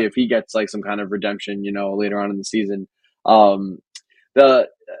 We'll see Yeah. if he gets like some kind of redemption, later on in the season. Um, the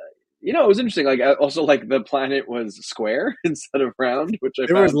it was interesting. Like also, like the planet was square instead of round, which I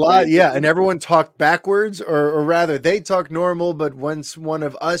There was a found pretty lot, yeah, and interesting. everyone talked backwards, or rather, they talk normal, but once one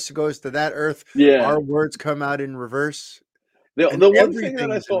of us goes to that Earth, Yeah. our words come out in reverse, and The one thing that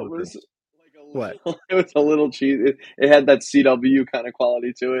everything I is in thought was reverse. like a What? little, it was a little cheesy. It had that CW kind of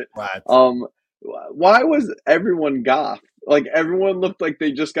quality to it. What? Um, why was everyone goth? Like everyone looked like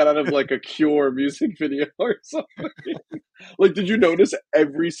they just got out of like a Cure music video or something. Like, did you notice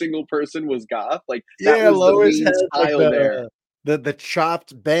every single person was goth? Like that Yeah, was the Lois main has like style there. the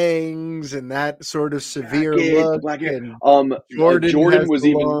chopped bangs and that sort of severe Jacket, the look, black hair. and Jordan Jordan has was the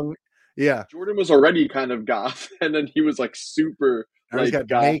even long, yeah. Jordan was already kind of goth, and then he was like super Now he's like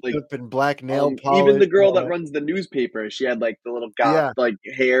got goth. Like makeup and black nail even polish the and girl all that that. runs the newspaper, she had like the little goth Yeah, like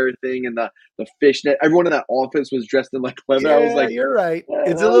hair thing and the fishnet. Everyone in that office was dressed in like leather. I was yeah, like, you're right. that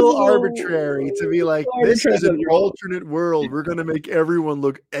It's a was little a arbitrary to be little like, this arbitrary. is an alternate world. We're gonna make everyone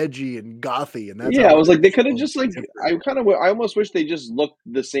look edgy and gothy, and that's Yeah, how I we're was gonna like, they could have show them just like contemporary. I almost wish they just looked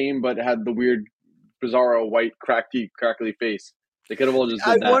the same but had the weird bizarro white crackly face. They could have all just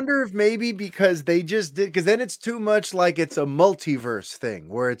I did that. wonder if maybe because they just did, because then it's too much like it's a multiverse thing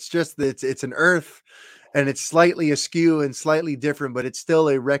where it's just it's an Earth and it's slightly askew and slightly different, but it's still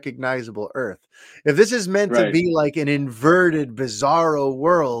a recognizable Earth. If this is meant to Right. be like an inverted, bizarro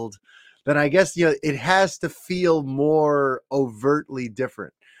world, then I guess it has to feel more overtly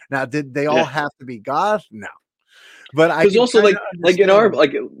different. Now, did they all Yeah. have to be goth? No, but I Because can also kind of like in our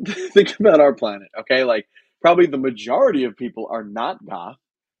understand. like think about our planet, okay? Like probably the majority of people are not goth.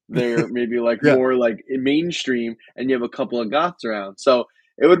 They're maybe like Yeah, more like mainstream, and you have a couple of goths around. So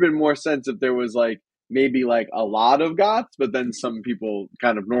it would have been more sense if there was like maybe like a lot of goths, but then some people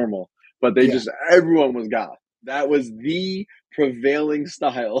kind of normal. But they yeah. just everyone was goth. That was the prevailing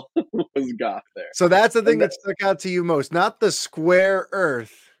style was goth there. So that's the thing And that stuck out to you most, not the square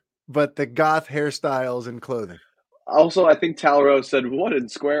Earth, but the goth hairstyles and clothing. also, I think Talrow said "What in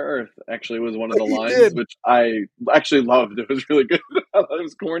Square Earth" actually was one of the He lines, did. which I actually loved. It was really good. I thought it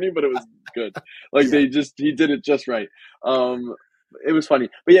was corny, but it was good. Like Yeah. he did it just right. Um, it was funny,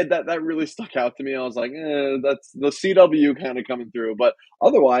 but yeah, that really stuck out to me. I was like, that's the CW kind of coming through. But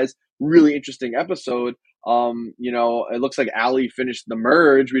otherwise, really interesting episode. It looks like Allie finished the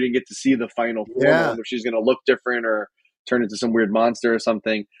merge. We didn't get to see the final form. I Yeah. wonder if she's going to look different or turn into some weird monster or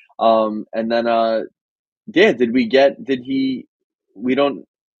something. And then yeah, did he we don't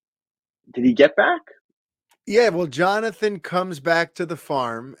did he get back? Yeah, well, Jonathan comes back to the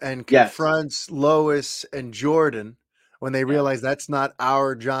farm and Yes. confronts Lois and Jordan when they Yeah. realize that's not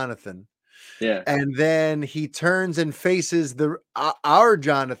our Jonathan. Yeah. And then he turns and faces our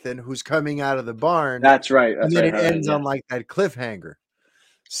Jonathan who's coming out of the barn, That's right. and That's then right. it All right. ends Yeah. on like that cliffhanger. Well,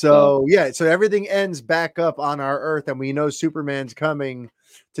 So, yeah, so everything ends back up on our Earth, and we know Superman's coming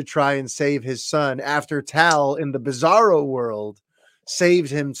to try and save his son after Tal in the Bizarro world saved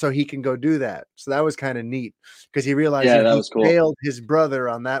him so he can go do that. So that was kind of neat because he realized, yeah, that he was cool. failed his brother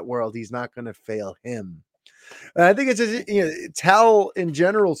on that world. He's not going to fail him. And I think it's just, Tal in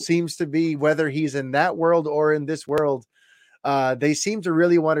general seems to be, whether he's in that world or in this world, they seem to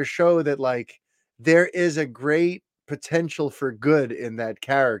really want to show that like there is a great potential for good in that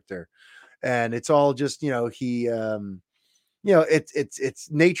character, and it's all just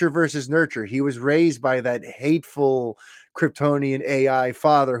it's nature versus nurture. He was raised by that hateful Kryptonian AI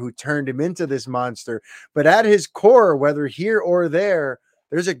father who turned him into this monster, but at his core, whether here or there,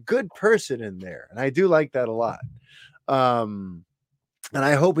 there's a good person in there, and I do like that a lot. um and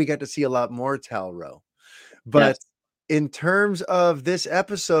I hope we get to see a lot more Talro. Yes. But in terms of this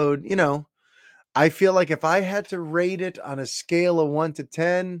episode, I feel like if I had to rate it on a scale of 1 to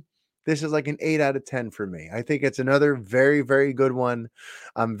 10, this is like an 8 out of 10 for me. I think it's another very, very good one.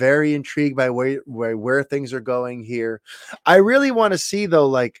 I'm very intrigued by where things are going here. I really want to see, though,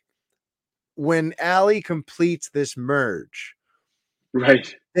 like when Allie completes this merge,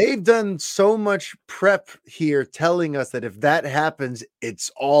 Right. they've done so much prep here telling us that if that happens, it's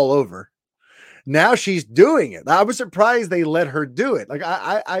all over. Now she's doing it. I was surprised they let her do it. Like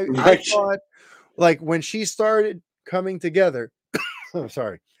I Right. thought, like when she started coming together, oh,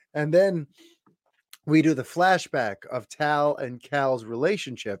 sorry, and then we do the flashback of Tal and Cal's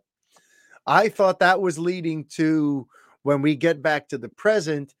relationship. I thought that was leading to when we get back to the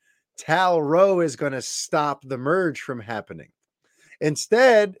present, Tal Rowe is going to stop the merge from happening.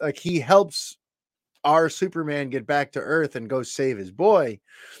 Instead, like he helps our Superman get back to Earth and go save his boy,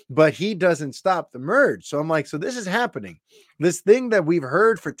 but he doesn't stop the merge. So I'm like, so this is happening. This thing that we've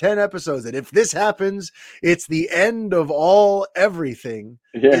heard for 10 episodes, that if this happens, it's the end of all everything,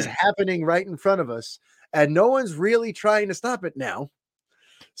 is Yeah. happening right in front of us. And no one's really trying to stop it now.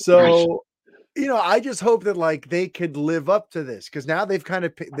 Right. So, I just hope that like they could live up to this, because now they've kind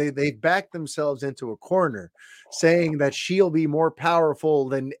of they've backed themselves into a corner, saying that she'll be more powerful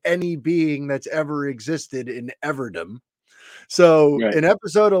than any being that's ever existed in Everdom. So Right. in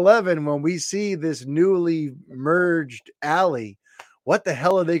episode 11, when we see this newly merged Allie, what the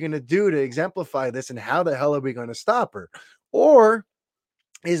hell are they going to do to exemplify this, and how the hell are we going to stop her? Or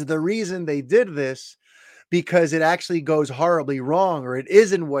is the reason they did this because it actually goes horribly wrong, or it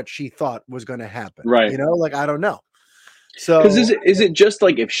isn't what she thought was going to happen? Right. Like I don't know. Because So is it just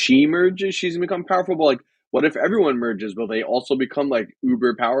like if she merges, she's gonna become powerful? But like, what if everyone merges? Will they also become like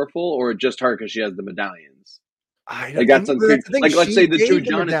uber powerful, or just her because she has the medallions? I Like don't, that's and unclear. that's the thing. Like let's say She the two gave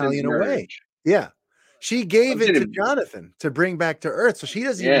the Jonathans medallion away. merge. Yeah, she I'm gave it to saying, Jonathan to bring back to Earth, so she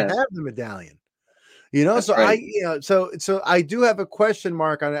doesn't even yeah, have the medallion. that's right. So I do have a question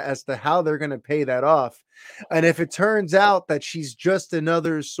mark on it as to how they're going to pay that off. And if it turns out that she's just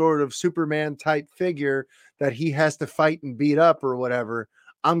another sort of Superman type figure that he has to fight and beat up or whatever,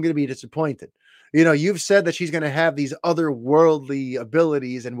 I'm going to be disappointed. You know, you've said that she's going to have these otherworldly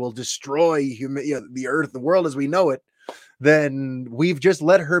abilities and will destroy the earth, the world as we know it. Then we've just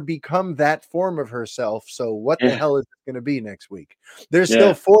let her become that form of herself. So what the Yeah, hell is it going to be next week? There's still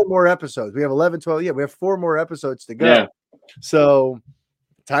yeah, 4 more episodes. We have 11, 12. Yeah, we have 4 more episodes to yeah. go. So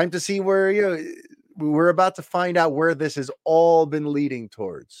time to see where, we're about to find out where this has all been leading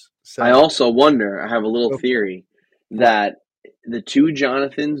towards. I So also wonder. I have a little go for it. theory What? that the two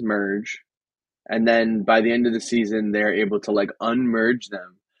Jonathans merge, and then by the end of the season, they're able to like unmerge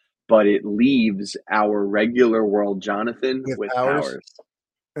them, but it leaves our regular world Jonathan With with powers?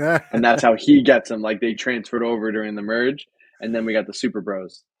 powers, and that's how he gets them. Like they transferred over during the merge, and then we got the Super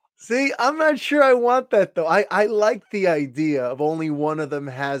Bros. See, I'm not sure I want that though. I like the idea of only one of them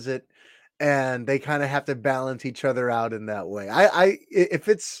has it and they kind of have to balance each other out in that way. If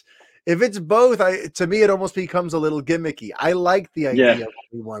it's both, I to me it almost becomes a little gimmicky. I like the Yeah, idea of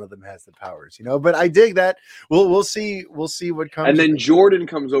only one of them has the powers, but I dig that. We'll see what and comes of then it. Jordan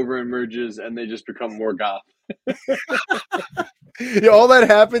comes over and merges, and they just become more goth. Yeah, all that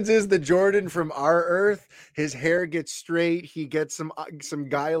happens is the Jordan from our Earth, his hair gets straight, he gets some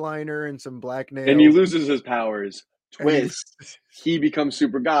guy liner and some black And he nails, loses his powers. and he Twist. He becomes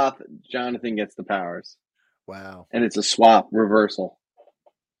super goth. Jonathan gets the powers. wow. And it's a swap reversal.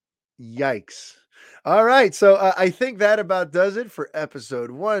 Yikes. All right. So I think that about does it for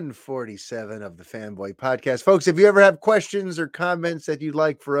episode 147 of the Fanboy Podcast. Folks, if you ever have questions or comments that you'd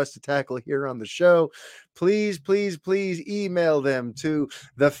like for us to tackle here on the show, please email them to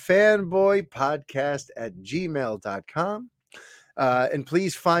thefanboypodcast@gmail.com. And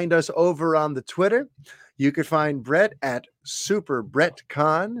please find us over on the Twitter. You could find Brett at Super Brett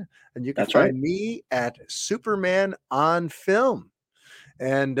Con, and you can That's right. find me at Superman on Film.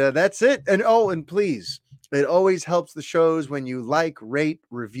 And that's it. And please, it always helps the shows when you like, rate,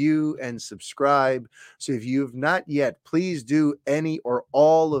 review, and subscribe. So if you've not yet, please do any or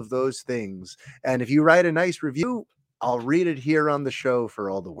all of those things. And if you write a nice review, I'll read it here on the show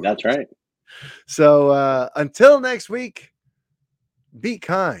for all the That's world. right. So until next week, be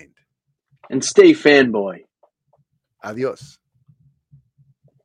kind. And stay fanboy. Adios.